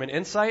product of human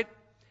insight.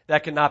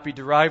 That cannot be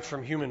derived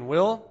from human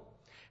will.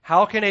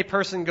 How can a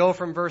person go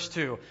from verse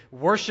 2,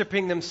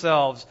 worshiping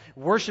themselves,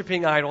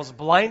 worshiping idols,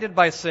 blinded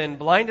by sin,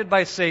 blinded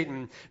by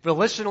Satan,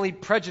 volitionally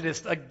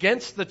prejudiced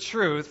against the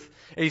truth,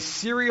 a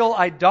serial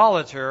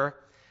idolater?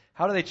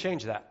 How do they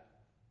change that?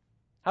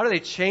 How do they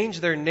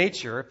change their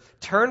nature,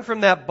 turn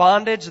from that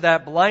bondage,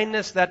 that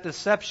blindness, that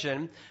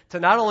deception, to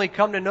not only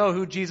come to know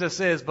who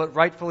Jesus is, but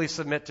rightfully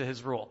submit to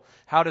his rule?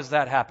 How does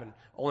that happen?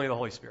 Only the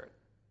Holy Spirit.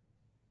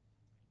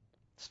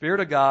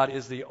 Spirit of God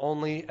is the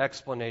only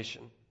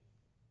explanation.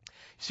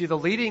 See, the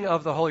leading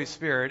of the Holy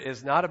Spirit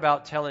is not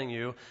about telling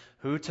you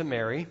who to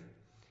marry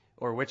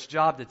or which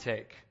job to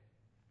take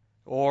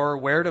or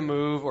where to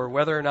move or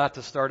whether or not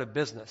to start a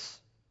business.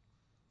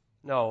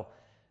 No,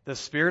 the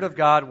Spirit of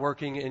God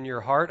working in your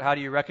heart, how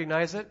do you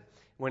recognize it?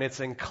 When He is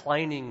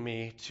inclining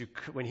me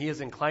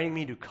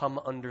to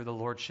come under the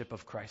lordship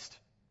of Christ.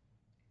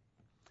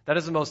 That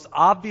is the most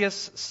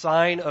obvious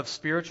sign of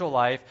spiritual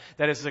life.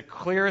 That is the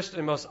clearest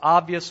and most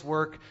obvious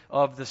work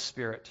of the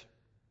Spirit.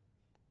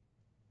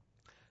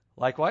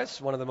 Likewise,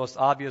 one of the most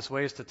obvious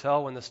ways to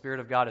tell when the Spirit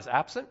of God is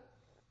absent,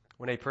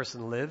 when a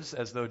person lives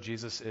as though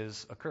Jesus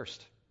is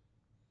accursed,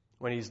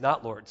 when he's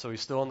not Lord, so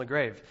he's still in the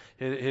grave.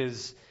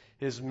 His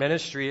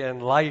ministry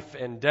and life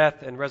and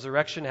death and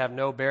resurrection have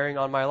no bearing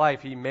on my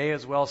life. He may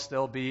as well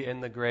still be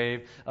in the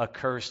grave,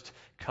 accursed,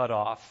 cut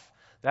off.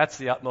 That's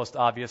the most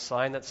obvious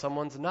sign that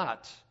someone's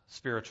not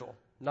spiritual,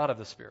 not of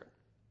the Spirit.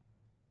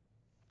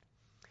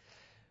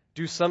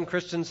 Do some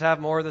Christians have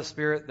more of the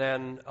Spirit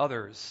than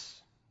others?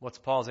 What's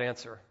Paul's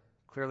answer?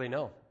 Clearly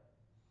no.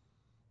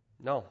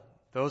 No.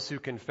 Those who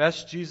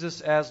confess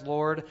Jesus as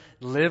Lord,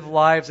 live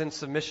lives in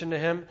submission to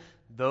Him,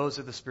 those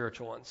are the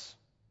spiritual ones.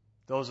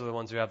 Those are the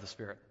ones who have the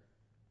Spirit.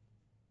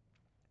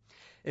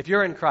 If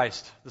you're in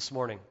Christ this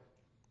morning,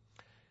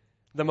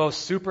 the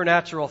most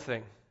supernatural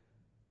thing,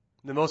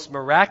 the most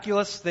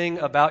miraculous thing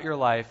about your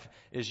life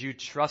is you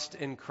trust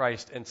in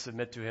Christ and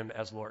submit to Him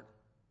as Lord.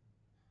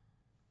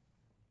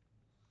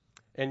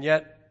 And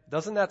yet,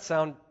 doesn't that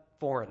sound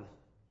foreign?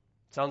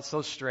 It sounds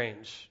so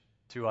strange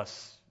to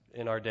us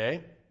in our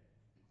day.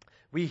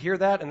 We hear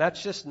that, and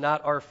that's just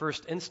not our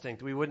first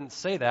instinct. We wouldn't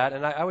say that,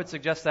 and I would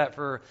suggest that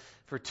for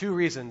two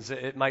reasons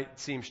it might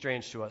seem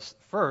strange to us.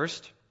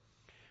 First,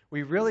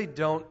 we really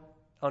don't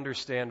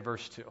understand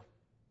verse 2.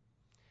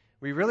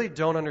 We really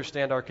don't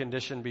understand our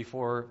condition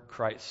before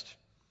Christ.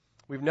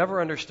 We've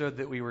never understood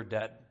that we were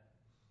dead.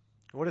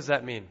 What does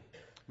that mean?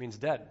 It means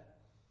dead.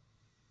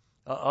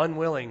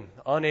 Unwilling,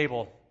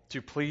 unable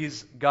to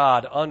please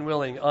God,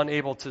 unwilling,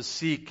 unable to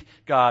seek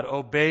God,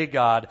 obey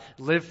God,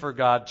 live for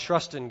God,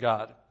 trust in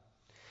God.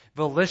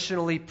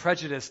 Volitionally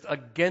prejudiced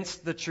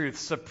against the truth,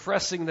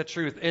 suppressing the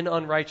truth in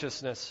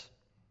unrighteousness.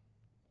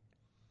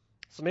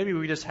 So maybe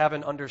we just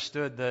haven't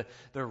understood the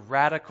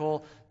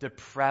radical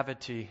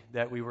depravity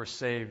that we were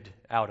saved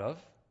out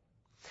of.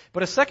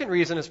 But a second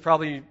reason is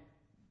probably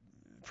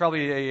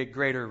a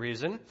greater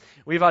reason.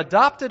 We've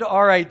adopted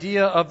our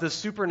idea of the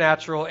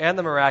supernatural and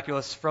the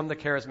miraculous from the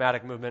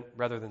charismatic movement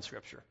rather than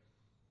Scripture.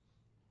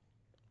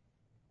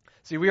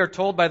 See, we are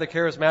told by the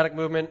charismatic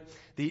movement,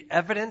 the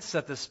evidence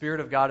that the Spirit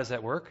of God is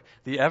at work,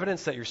 the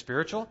evidence that you're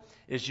spiritual,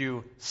 is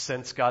you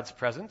sense God's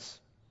presence,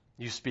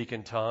 you speak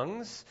in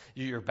tongues,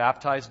 you're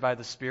baptized by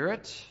the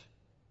Spirit.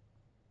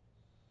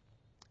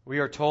 We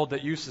are told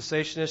that you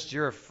cessationists,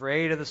 you're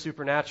afraid of the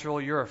supernatural,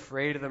 you're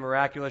afraid of the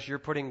miraculous, you're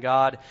putting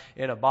God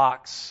in a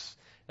box.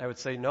 And I would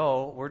say,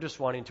 no, we're just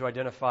wanting to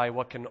identify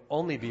what can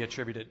only be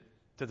attributed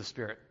to the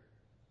Spirit.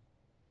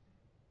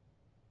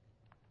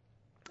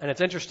 And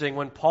it's interesting,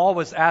 when Paul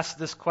was asked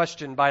this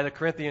question by the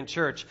Corinthian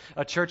church,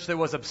 a church that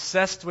was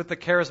obsessed with the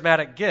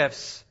charismatic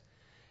gifts,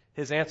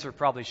 his answer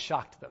probably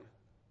shocked them.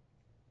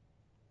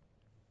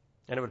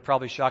 And it would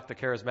probably shock the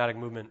charismatic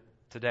movement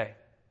today.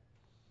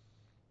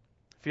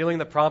 Feeling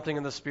the prompting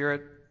of the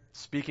Spirit,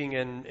 speaking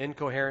in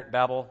incoherent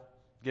babble,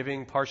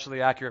 giving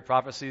partially accurate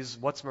prophecies,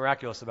 what's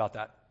miraculous about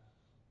that?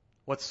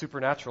 What's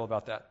supernatural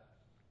about that?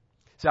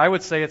 See, I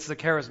would say it's the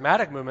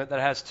charismatic movement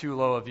that has too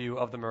low a view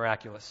of the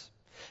miraculous.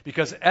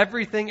 Because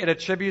everything it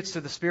attributes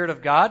to the Spirit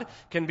of God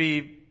can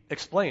be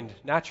explained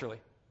naturally.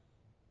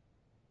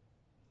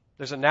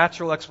 There's a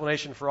natural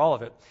explanation for all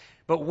of it.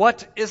 But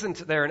what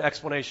isn't there an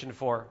explanation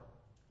for?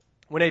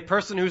 When a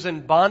person who's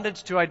in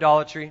bondage to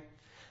idolatry,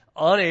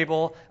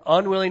 unable,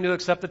 unwilling to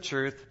accept the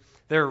truth,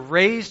 they're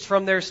raised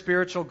from their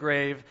spiritual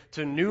grave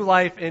to new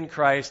life in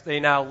Christ. They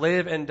now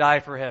live and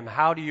die for Him.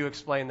 How do you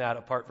explain that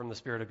apart from the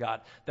Spirit of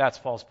God? That's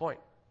Paul's point.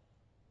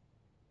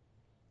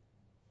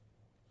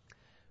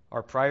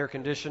 Our prior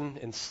condition,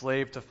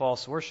 enslaved to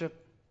false worship,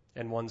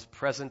 and one's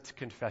present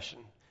confession,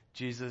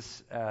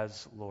 Jesus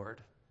as Lord,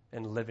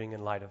 and living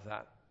in light of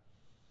that.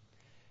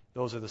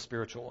 Those are the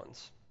spiritual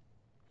ones.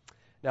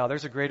 Now,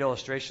 there's a great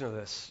illustration of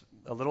this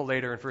a little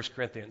later in 1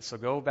 Corinthians. So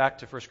go back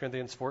to 1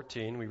 Corinthians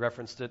 14. We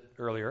referenced it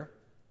earlier.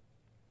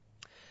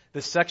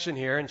 This section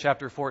here in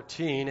chapter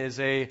 14 is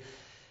a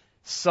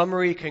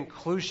summary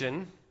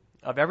conclusion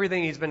of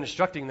everything he's been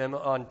instructing them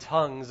on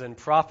tongues and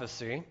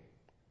prophecy.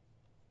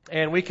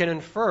 And we can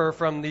infer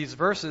from these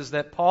verses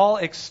that Paul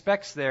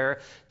expects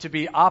there to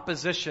be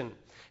opposition.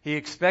 He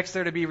expects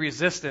there to be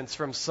resistance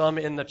from some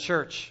in the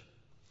church.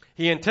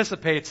 He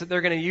anticipates that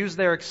they're going to use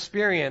their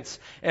experience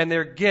and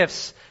their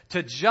gifts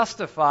to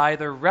justify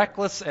the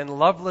reckless and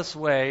loveless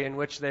way in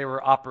which they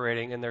were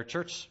operating in their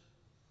church.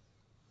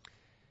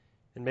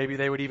 And maybe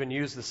they would even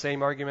use the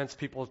same arguments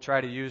people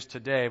try to use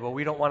today. Well,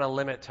 we don't want to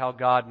limit how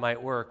God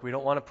might work. We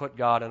don't want to put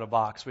God in a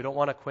box. We don't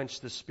want to quench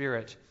the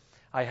Spirit.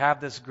 I have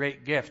this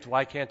great gift.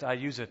 Why can't I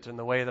use it in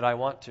the way that I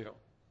want to?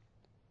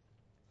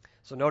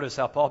 So notice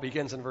how Paul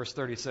begins in verse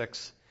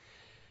 36.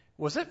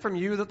 Was it from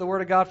you that the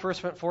word of God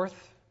first went forth?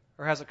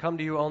 Or has it come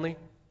to you only?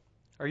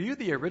 Are you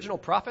the original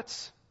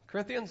prophets,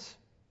 Corinthians?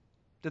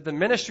 Did the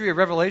ministry of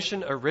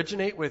revelation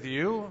originate with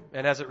you,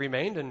 and has it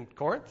remained in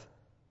Corinth?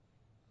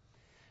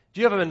 Do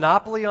you have a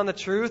monopoly on the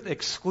truth,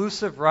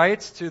 exclusive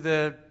rights to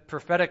the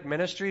prophetic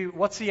ministry?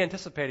 What's he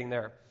anticipating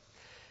there?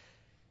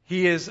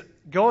 He is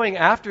going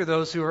after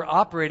those who are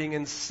operating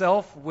in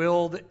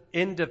self-willed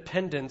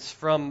independence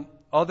from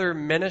other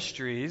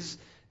ministries,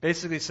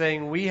 basically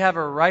saying we have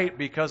a right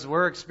because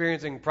we're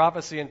experiencing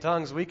prophecy in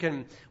tongues. We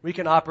can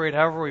operate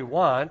however we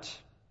want.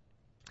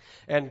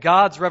 And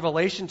God's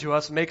revelation to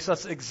us makes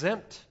us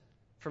exempt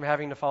from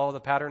having to follow the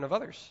pattern of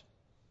others.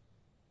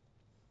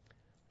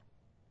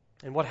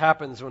 And what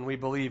happens when we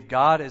believe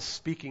God is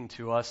speaking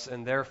to us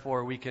and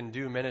therefore we can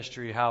do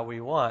ministry how we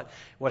want?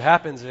 What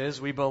happens is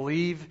we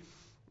believe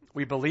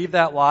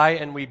that lie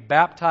and we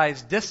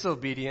baptize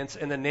disobedience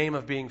in the name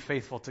of being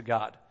faithful to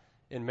God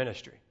in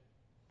ministry.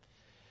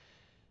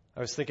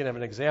 I was thinking of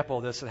an example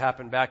of this that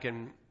happened back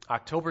in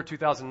October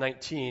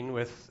 2019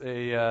 with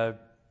you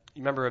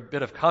remember a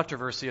bit of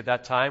controversy at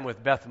that time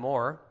with Beth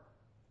Moore.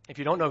 If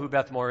you don't know who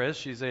Beth Moore is,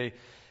 she's a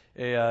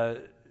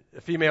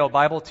female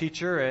Bible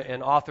teacher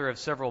and author of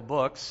several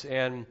books.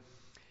 And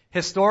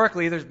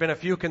historically, there's been a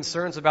few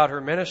concerns about her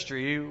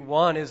ministry.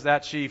 One is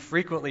that she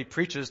frequently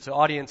preaches to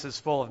audiences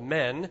full of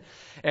men.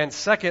 And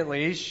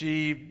secondly,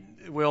 she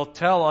will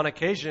tell on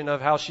occasion of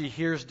how she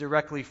hears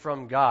directly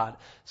from God.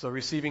 So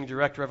receiving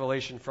direct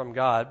revelation from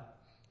God.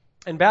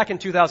 And back in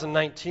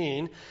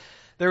 2019,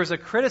 there was a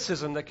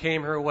criticism that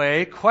came her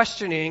way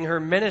questioning her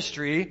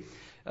ministry,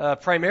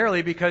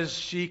 primarily because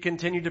she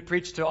continued to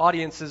preach to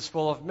audiences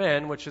full of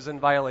men, which is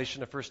in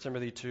violation of 1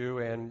 Timothy 2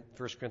 and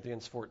 1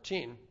 Corinthians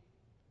 14.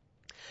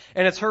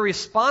 And it's her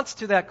response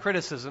to that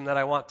criticism that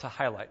I want to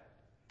highlight.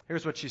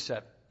 Here's what she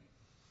said.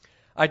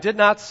 I did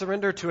not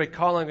surrender to a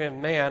calling of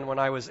man when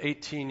I was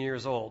 18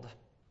 years old.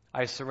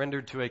 I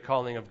surrendered to a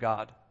calling of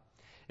God.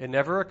 It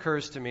never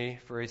occurs to me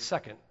for a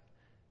second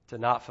to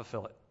not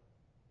fulfill it.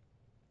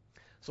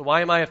 So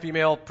why am I a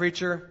female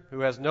preacher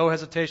who has no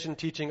hesitation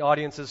teaching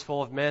audiences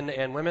full of men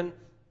and women?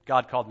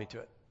 God called me to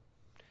it.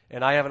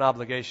 And I have an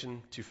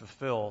obligation to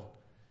fulfill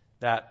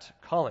that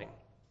calling.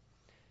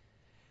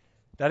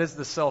 That is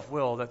the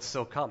self-will that's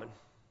so common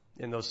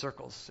in those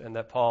circles and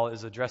that Paul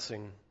is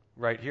addressing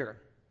right here.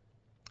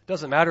 It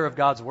doesn't matter if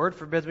God's word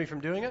forbids me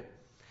from doing it.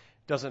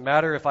 It doesn't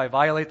matter if I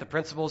violate the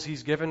principles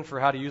he's given for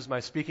how to use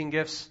my speaking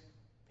gifts.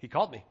 He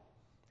called me.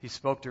 He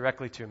spoke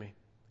directly to me.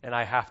 And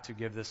I have to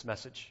give this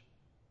message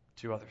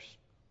to others.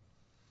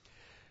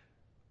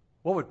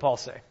 What would Paul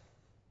say?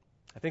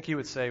 I think he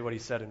would say what he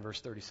said in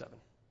verse 37.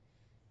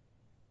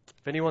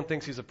 If anyone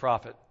thinks he's a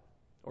prophet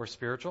or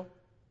spiritual,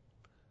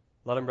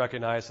 let him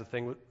recognize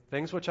the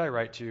things which I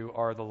write to you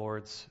are the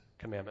Lord's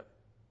commandment.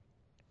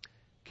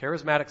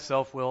 Charismatic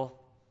self-will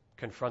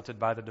confronted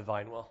by the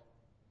divine will.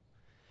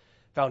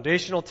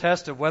 Foundational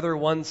test of whether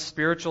one's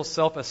spiritual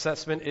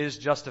self-assessment is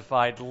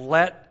justified.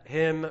 Let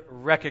him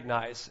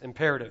recognize.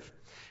 Imperative.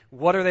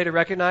 What are they to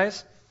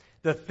recognize?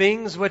 The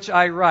things which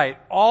I write,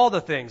 all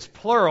the things,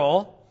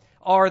 plural,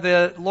 are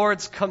the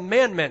Lord's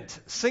commandment,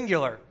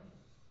 singular.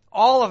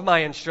 All of my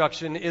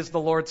instruction is the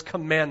Lord's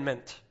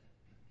commandment.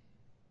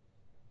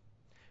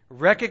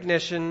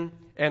 Recognition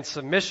and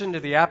submission to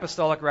the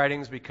apostolic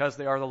writings because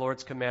they are the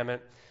Lord's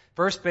commandment.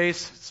 First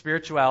base,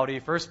 spirituality.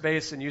 First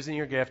base in using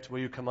your gift, will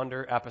you come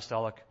under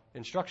apostolic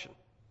instruction?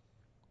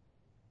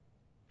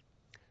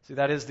 See,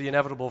 that is the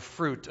inevitable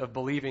fruit of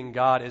believing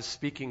God is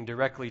speaking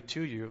directly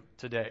to you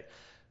today.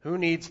 Who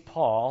needs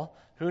Paul?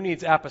 Who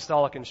needs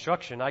apostolic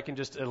instruction? I can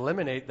just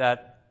eliminate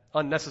that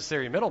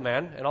unnecessary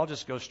middleman and I'll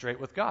just go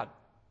straight with God.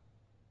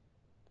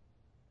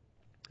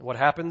 What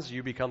happens?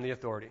 You become the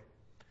authority.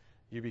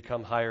 You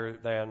become higher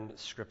than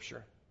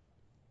Scripture.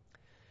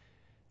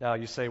 Now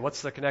you say,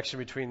 what's the connection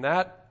between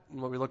that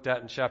and what we looked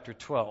at in chapter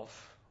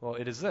 12? Well,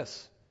 it is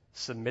this.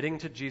 Submitting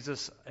to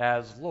Jesus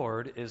as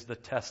Lord is the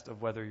test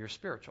of whether you're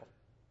spiritual.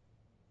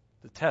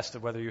 The test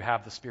of whether you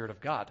have the Spirit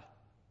of God.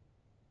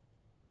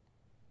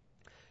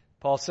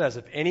 Paul says,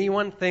 if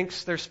anyone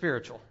thinks they're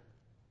spiritual,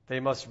 they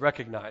must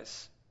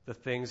recognize the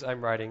things I'm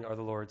writing are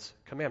the Lord's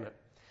commandment.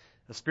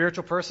 The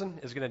spiritual person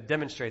is going to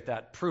demonstrate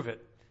that, prove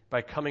it,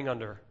 by coming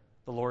under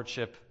the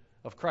lordship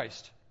of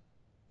Christ.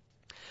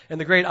 And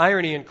the great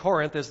irony in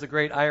Corinth is the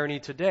great irony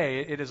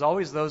today. It is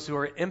always those who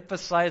are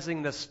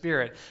emphasizing the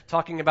Spirit,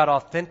 talking about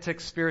authentic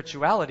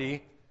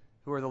spirituality,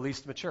 who are the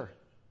least mature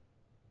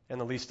and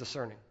the least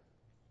discerning.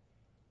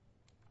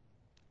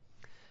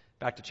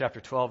 Back to chapter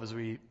 12 as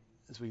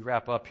we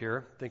wrap up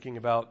here, thinking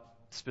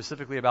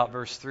specifically about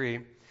verse 3.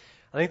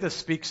 I think this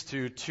speaks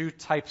to two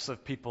types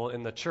of people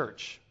in the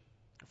church.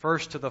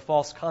 First, to the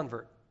false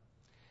convert.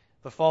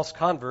 The false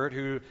convert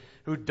who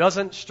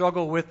doesn't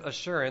struggle with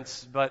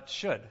assurance, but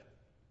should.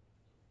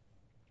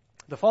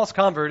 The false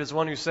convert is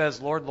one who says,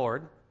 Lord,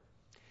 Lord,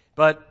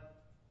 but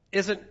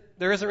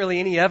there isn't really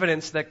any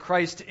evidence that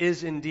Christ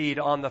is indeed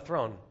on the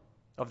throne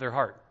of their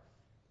heart.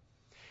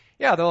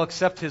 Yeah, they'll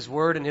accept His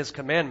word and His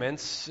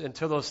commandments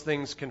until those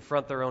things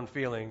confront their own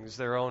feelings,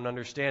 their own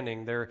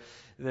understanding, their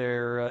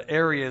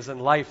areas in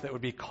life that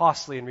would be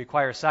costly and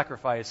require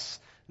sacrifice.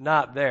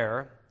 Not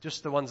there,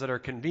 just the ones that are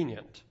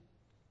convenient.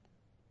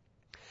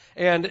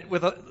 And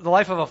with the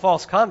life of a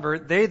false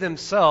convert, they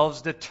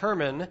themselves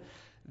determine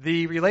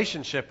the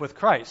relationship with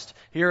Christ.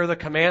 Here are the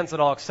commands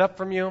that I'll accept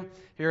from you.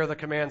 Here are the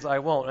commands I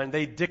won't. And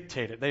they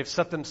dictate it. They've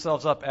set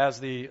themselves up as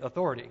the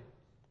authority.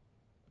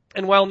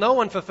 And while no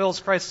one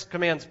fulfills Christ's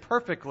commands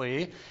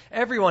perfectly,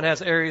 everyone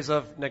has areas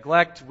of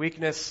neglect,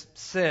 weakness,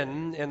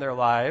 sin in their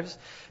lives.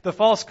 The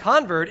false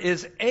convert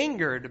is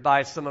angered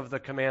by some of the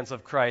commands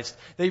of Christ.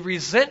 They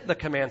resent the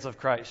commands of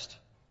Christ.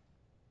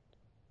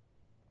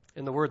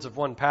 In the words of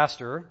one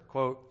pastor,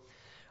 quote,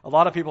 "A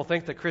lot of people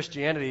think that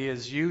Christianity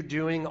is you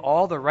doing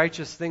all the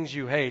righteous things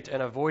you hate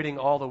and avoiding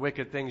all the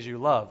wicked things you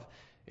love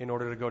in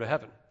order to go to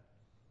heaven.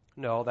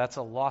 No, that's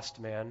a lost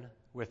man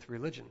with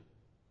religion.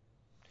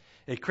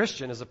 A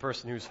Christian is a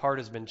person whose heart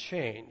has been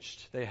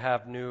changed. They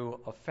have new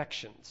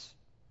affections."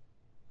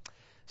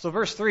 So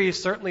verse 3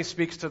 certainly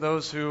speaks to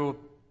those who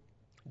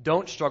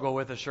don't struggle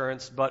with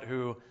assurance, but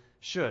who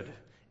should.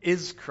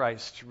 Is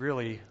Christ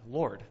really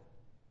Lord?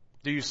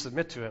 Do you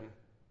submit to Him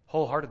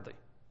wholeheartedly?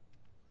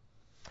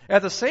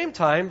 At the same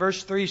time,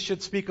 verse 3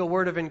 should speak a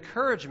word of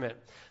encouragement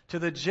to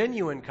the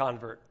genuine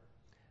convert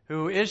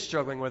who is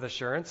struggling with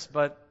assurance,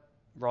 but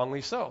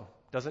wrongly so,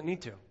 doesn't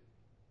need to.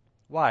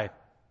 Why?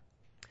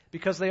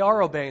 Because they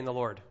are obeying the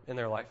Lord in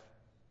their life.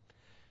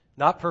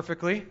 Not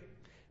perfectly,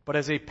 but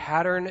as a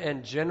pattern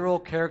and general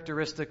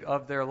characteristic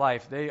of their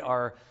life. They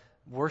are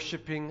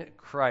worshiping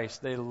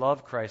Christ. They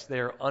love Christ.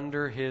 They are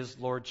under His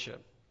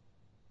lordship.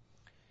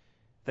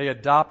 They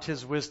adopt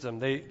His wisdom.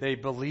 They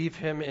believe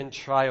Him in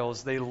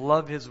trials. They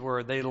love His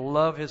word. They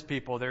love His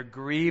people. They're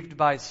grieved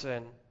by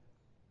sin.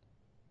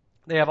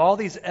 They have all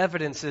these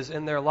evidences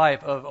in their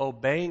life of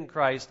obeying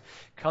Christ,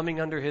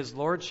 coming under His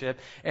lordship,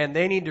 and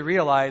they need to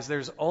realize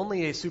there's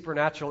only a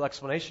supernatural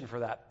explanation for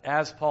that,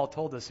 as Paul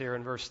told us here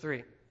in verse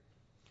 3.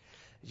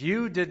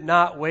 You did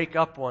not wake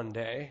up one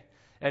day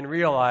and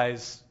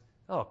realize,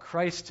 oh,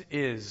 Christ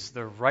is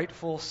the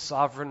rightful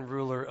sovereign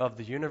ruler of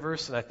the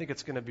universe, and I think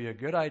it's going to be a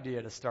good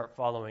idea to start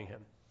following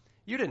Him.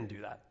 You didn't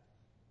do that.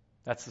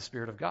 That's the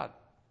Spirit of God.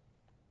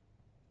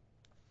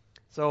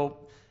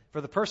 So, for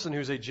the person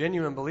who's a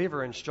genuine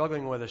believer and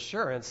struggling with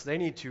assurance, they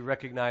need to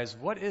recognize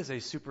what is a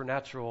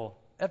supernatural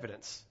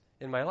evidence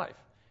in my life.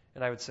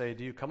 And I would say,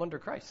 do you come under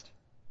Christ?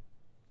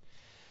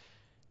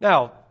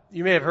 Now,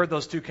 you may have heard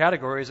those two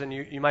categories, and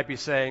you might be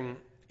saying,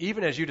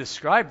 even as you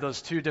describe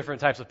those two different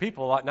types of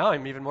people, now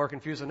I'm even more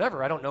confused than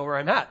ever. I don't know where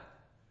I'm at.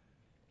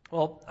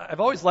 Well, I've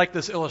always liked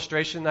this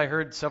illustration I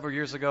heard several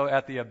years ago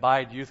at the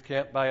Abide Youth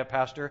Camp by a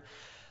pastor.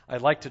 I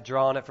like to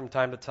draw on it from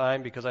time to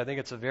time because I think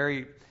it's a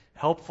very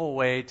helpful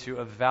way to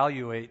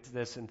evaluate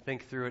this and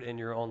think through it in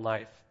your own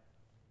life.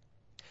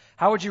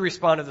 How would you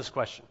respond to this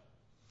question?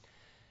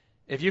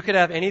 If you could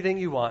have anything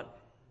you want,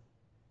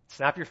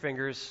 snap your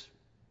fingers,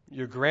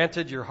 you're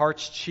granted your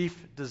heart's chief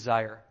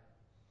desire,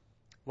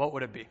 what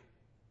would it be?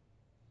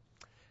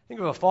 I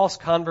think if a false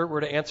convert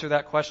were to answer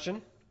that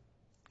question,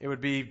 it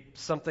would be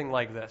something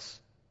like this.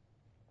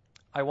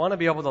 I want to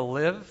be able to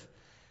live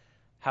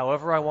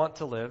however I want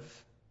to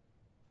live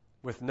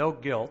with no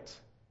guilt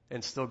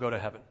and still go to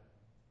heaven.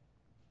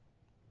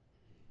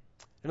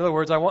 In other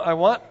words, I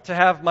want to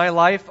have my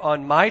life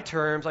on my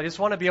terms. I just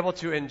want to be able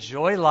to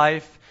enjoy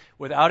life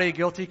without a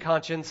guilty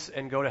conscience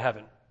and go to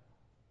heaven.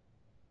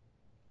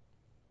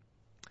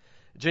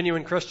 A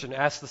genuine Christian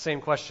asks the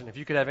same question. If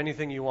you could have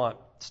anything you want,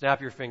 snap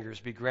your fingers,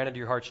 be granted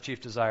your heart's chief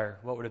desire,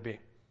 what would it be?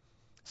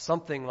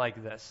 Something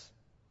like this.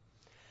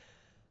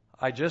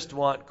 I just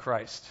want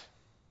Christ,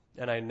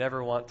 and I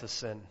never want to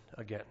sin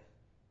again.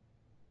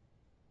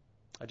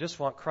 I just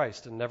want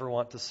Christ and never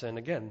want to sin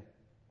again.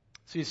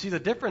 So you see, the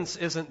difference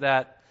isn't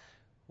that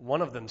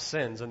one of them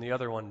sins and the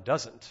other one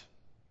doesn't.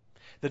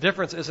 The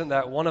difference isn't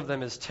that one of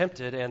them is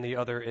tempted and the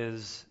other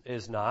is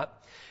not.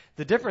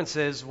 The difference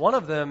is one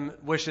of them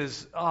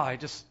wishes, I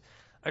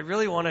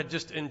really want to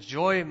just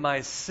enjoy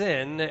my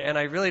sin, and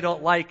I really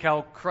don't like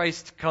how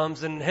Christ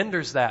comes and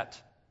hinders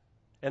that.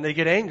 And they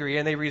get angry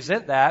and they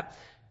resent that,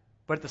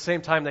 but at the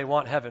same time they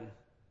want heaven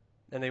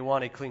and they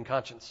want a clean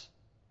conscience.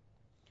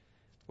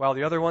 While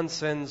the other one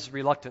sins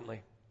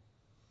reluctantly,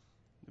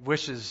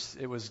 wishes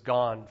it was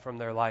gone from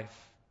their life,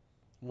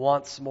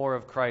 wants more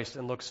of Christ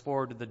and looks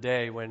forward to the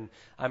day when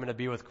I'm going to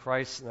be with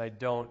Christ and I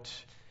don't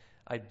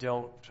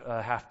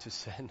have to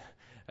sin.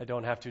 I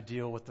don't have to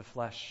deal with the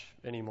flesh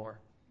anymore.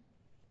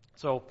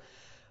 So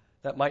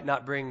that might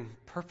not bring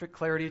perfect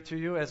clarity to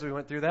you as we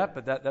went through that,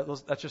 but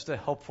that's just a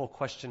helpful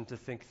question to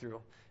think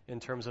through in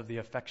terms of the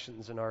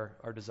affections and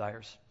our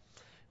desires.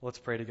 Let's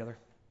pray together.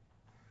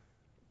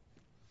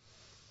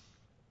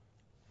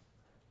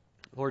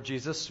 Lord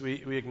Jesus,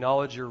 we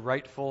acknowledge your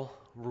rightful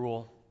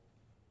rule,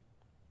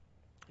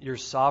 your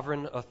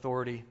sovereign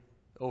authority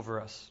over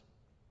us.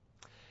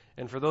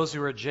 And for those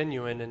who are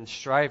genuine and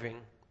striving,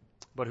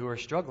 but who are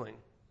struggling,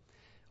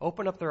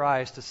 open up their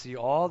eyes to see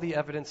all the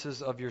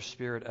evidences of your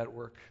Spirit at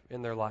work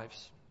in their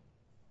lives,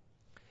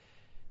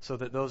 so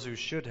that those who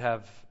should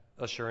have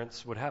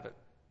assurance would have it.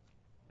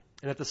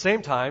 And at the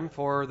same time,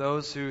 for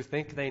those who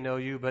think they know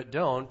you but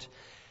don't,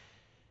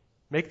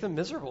 make them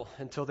miserable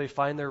until they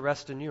find their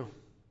rest in you.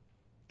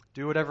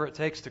 Do whatever it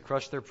takes to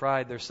crush their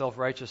pride, their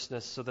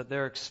self-righteousness, so that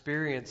their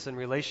experience and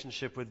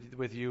relationship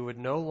with you would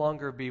no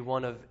longer be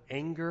one of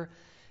anger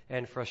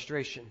and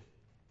frustration,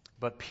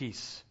 but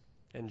peace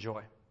and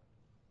joy.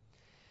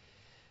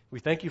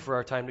 We thank you for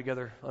our time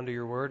together under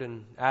your word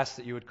and ask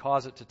that you would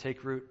cause it to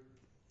take root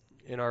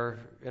in our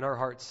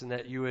hearts, and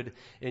that you would,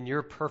 in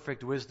your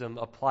perfect wisdom,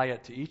 apply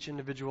it to each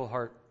individual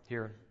heart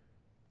here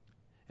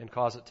and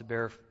cause it to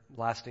bear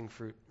lasting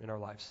fruit in our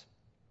lives.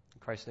 In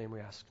Christ's name we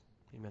ask.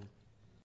 Amen.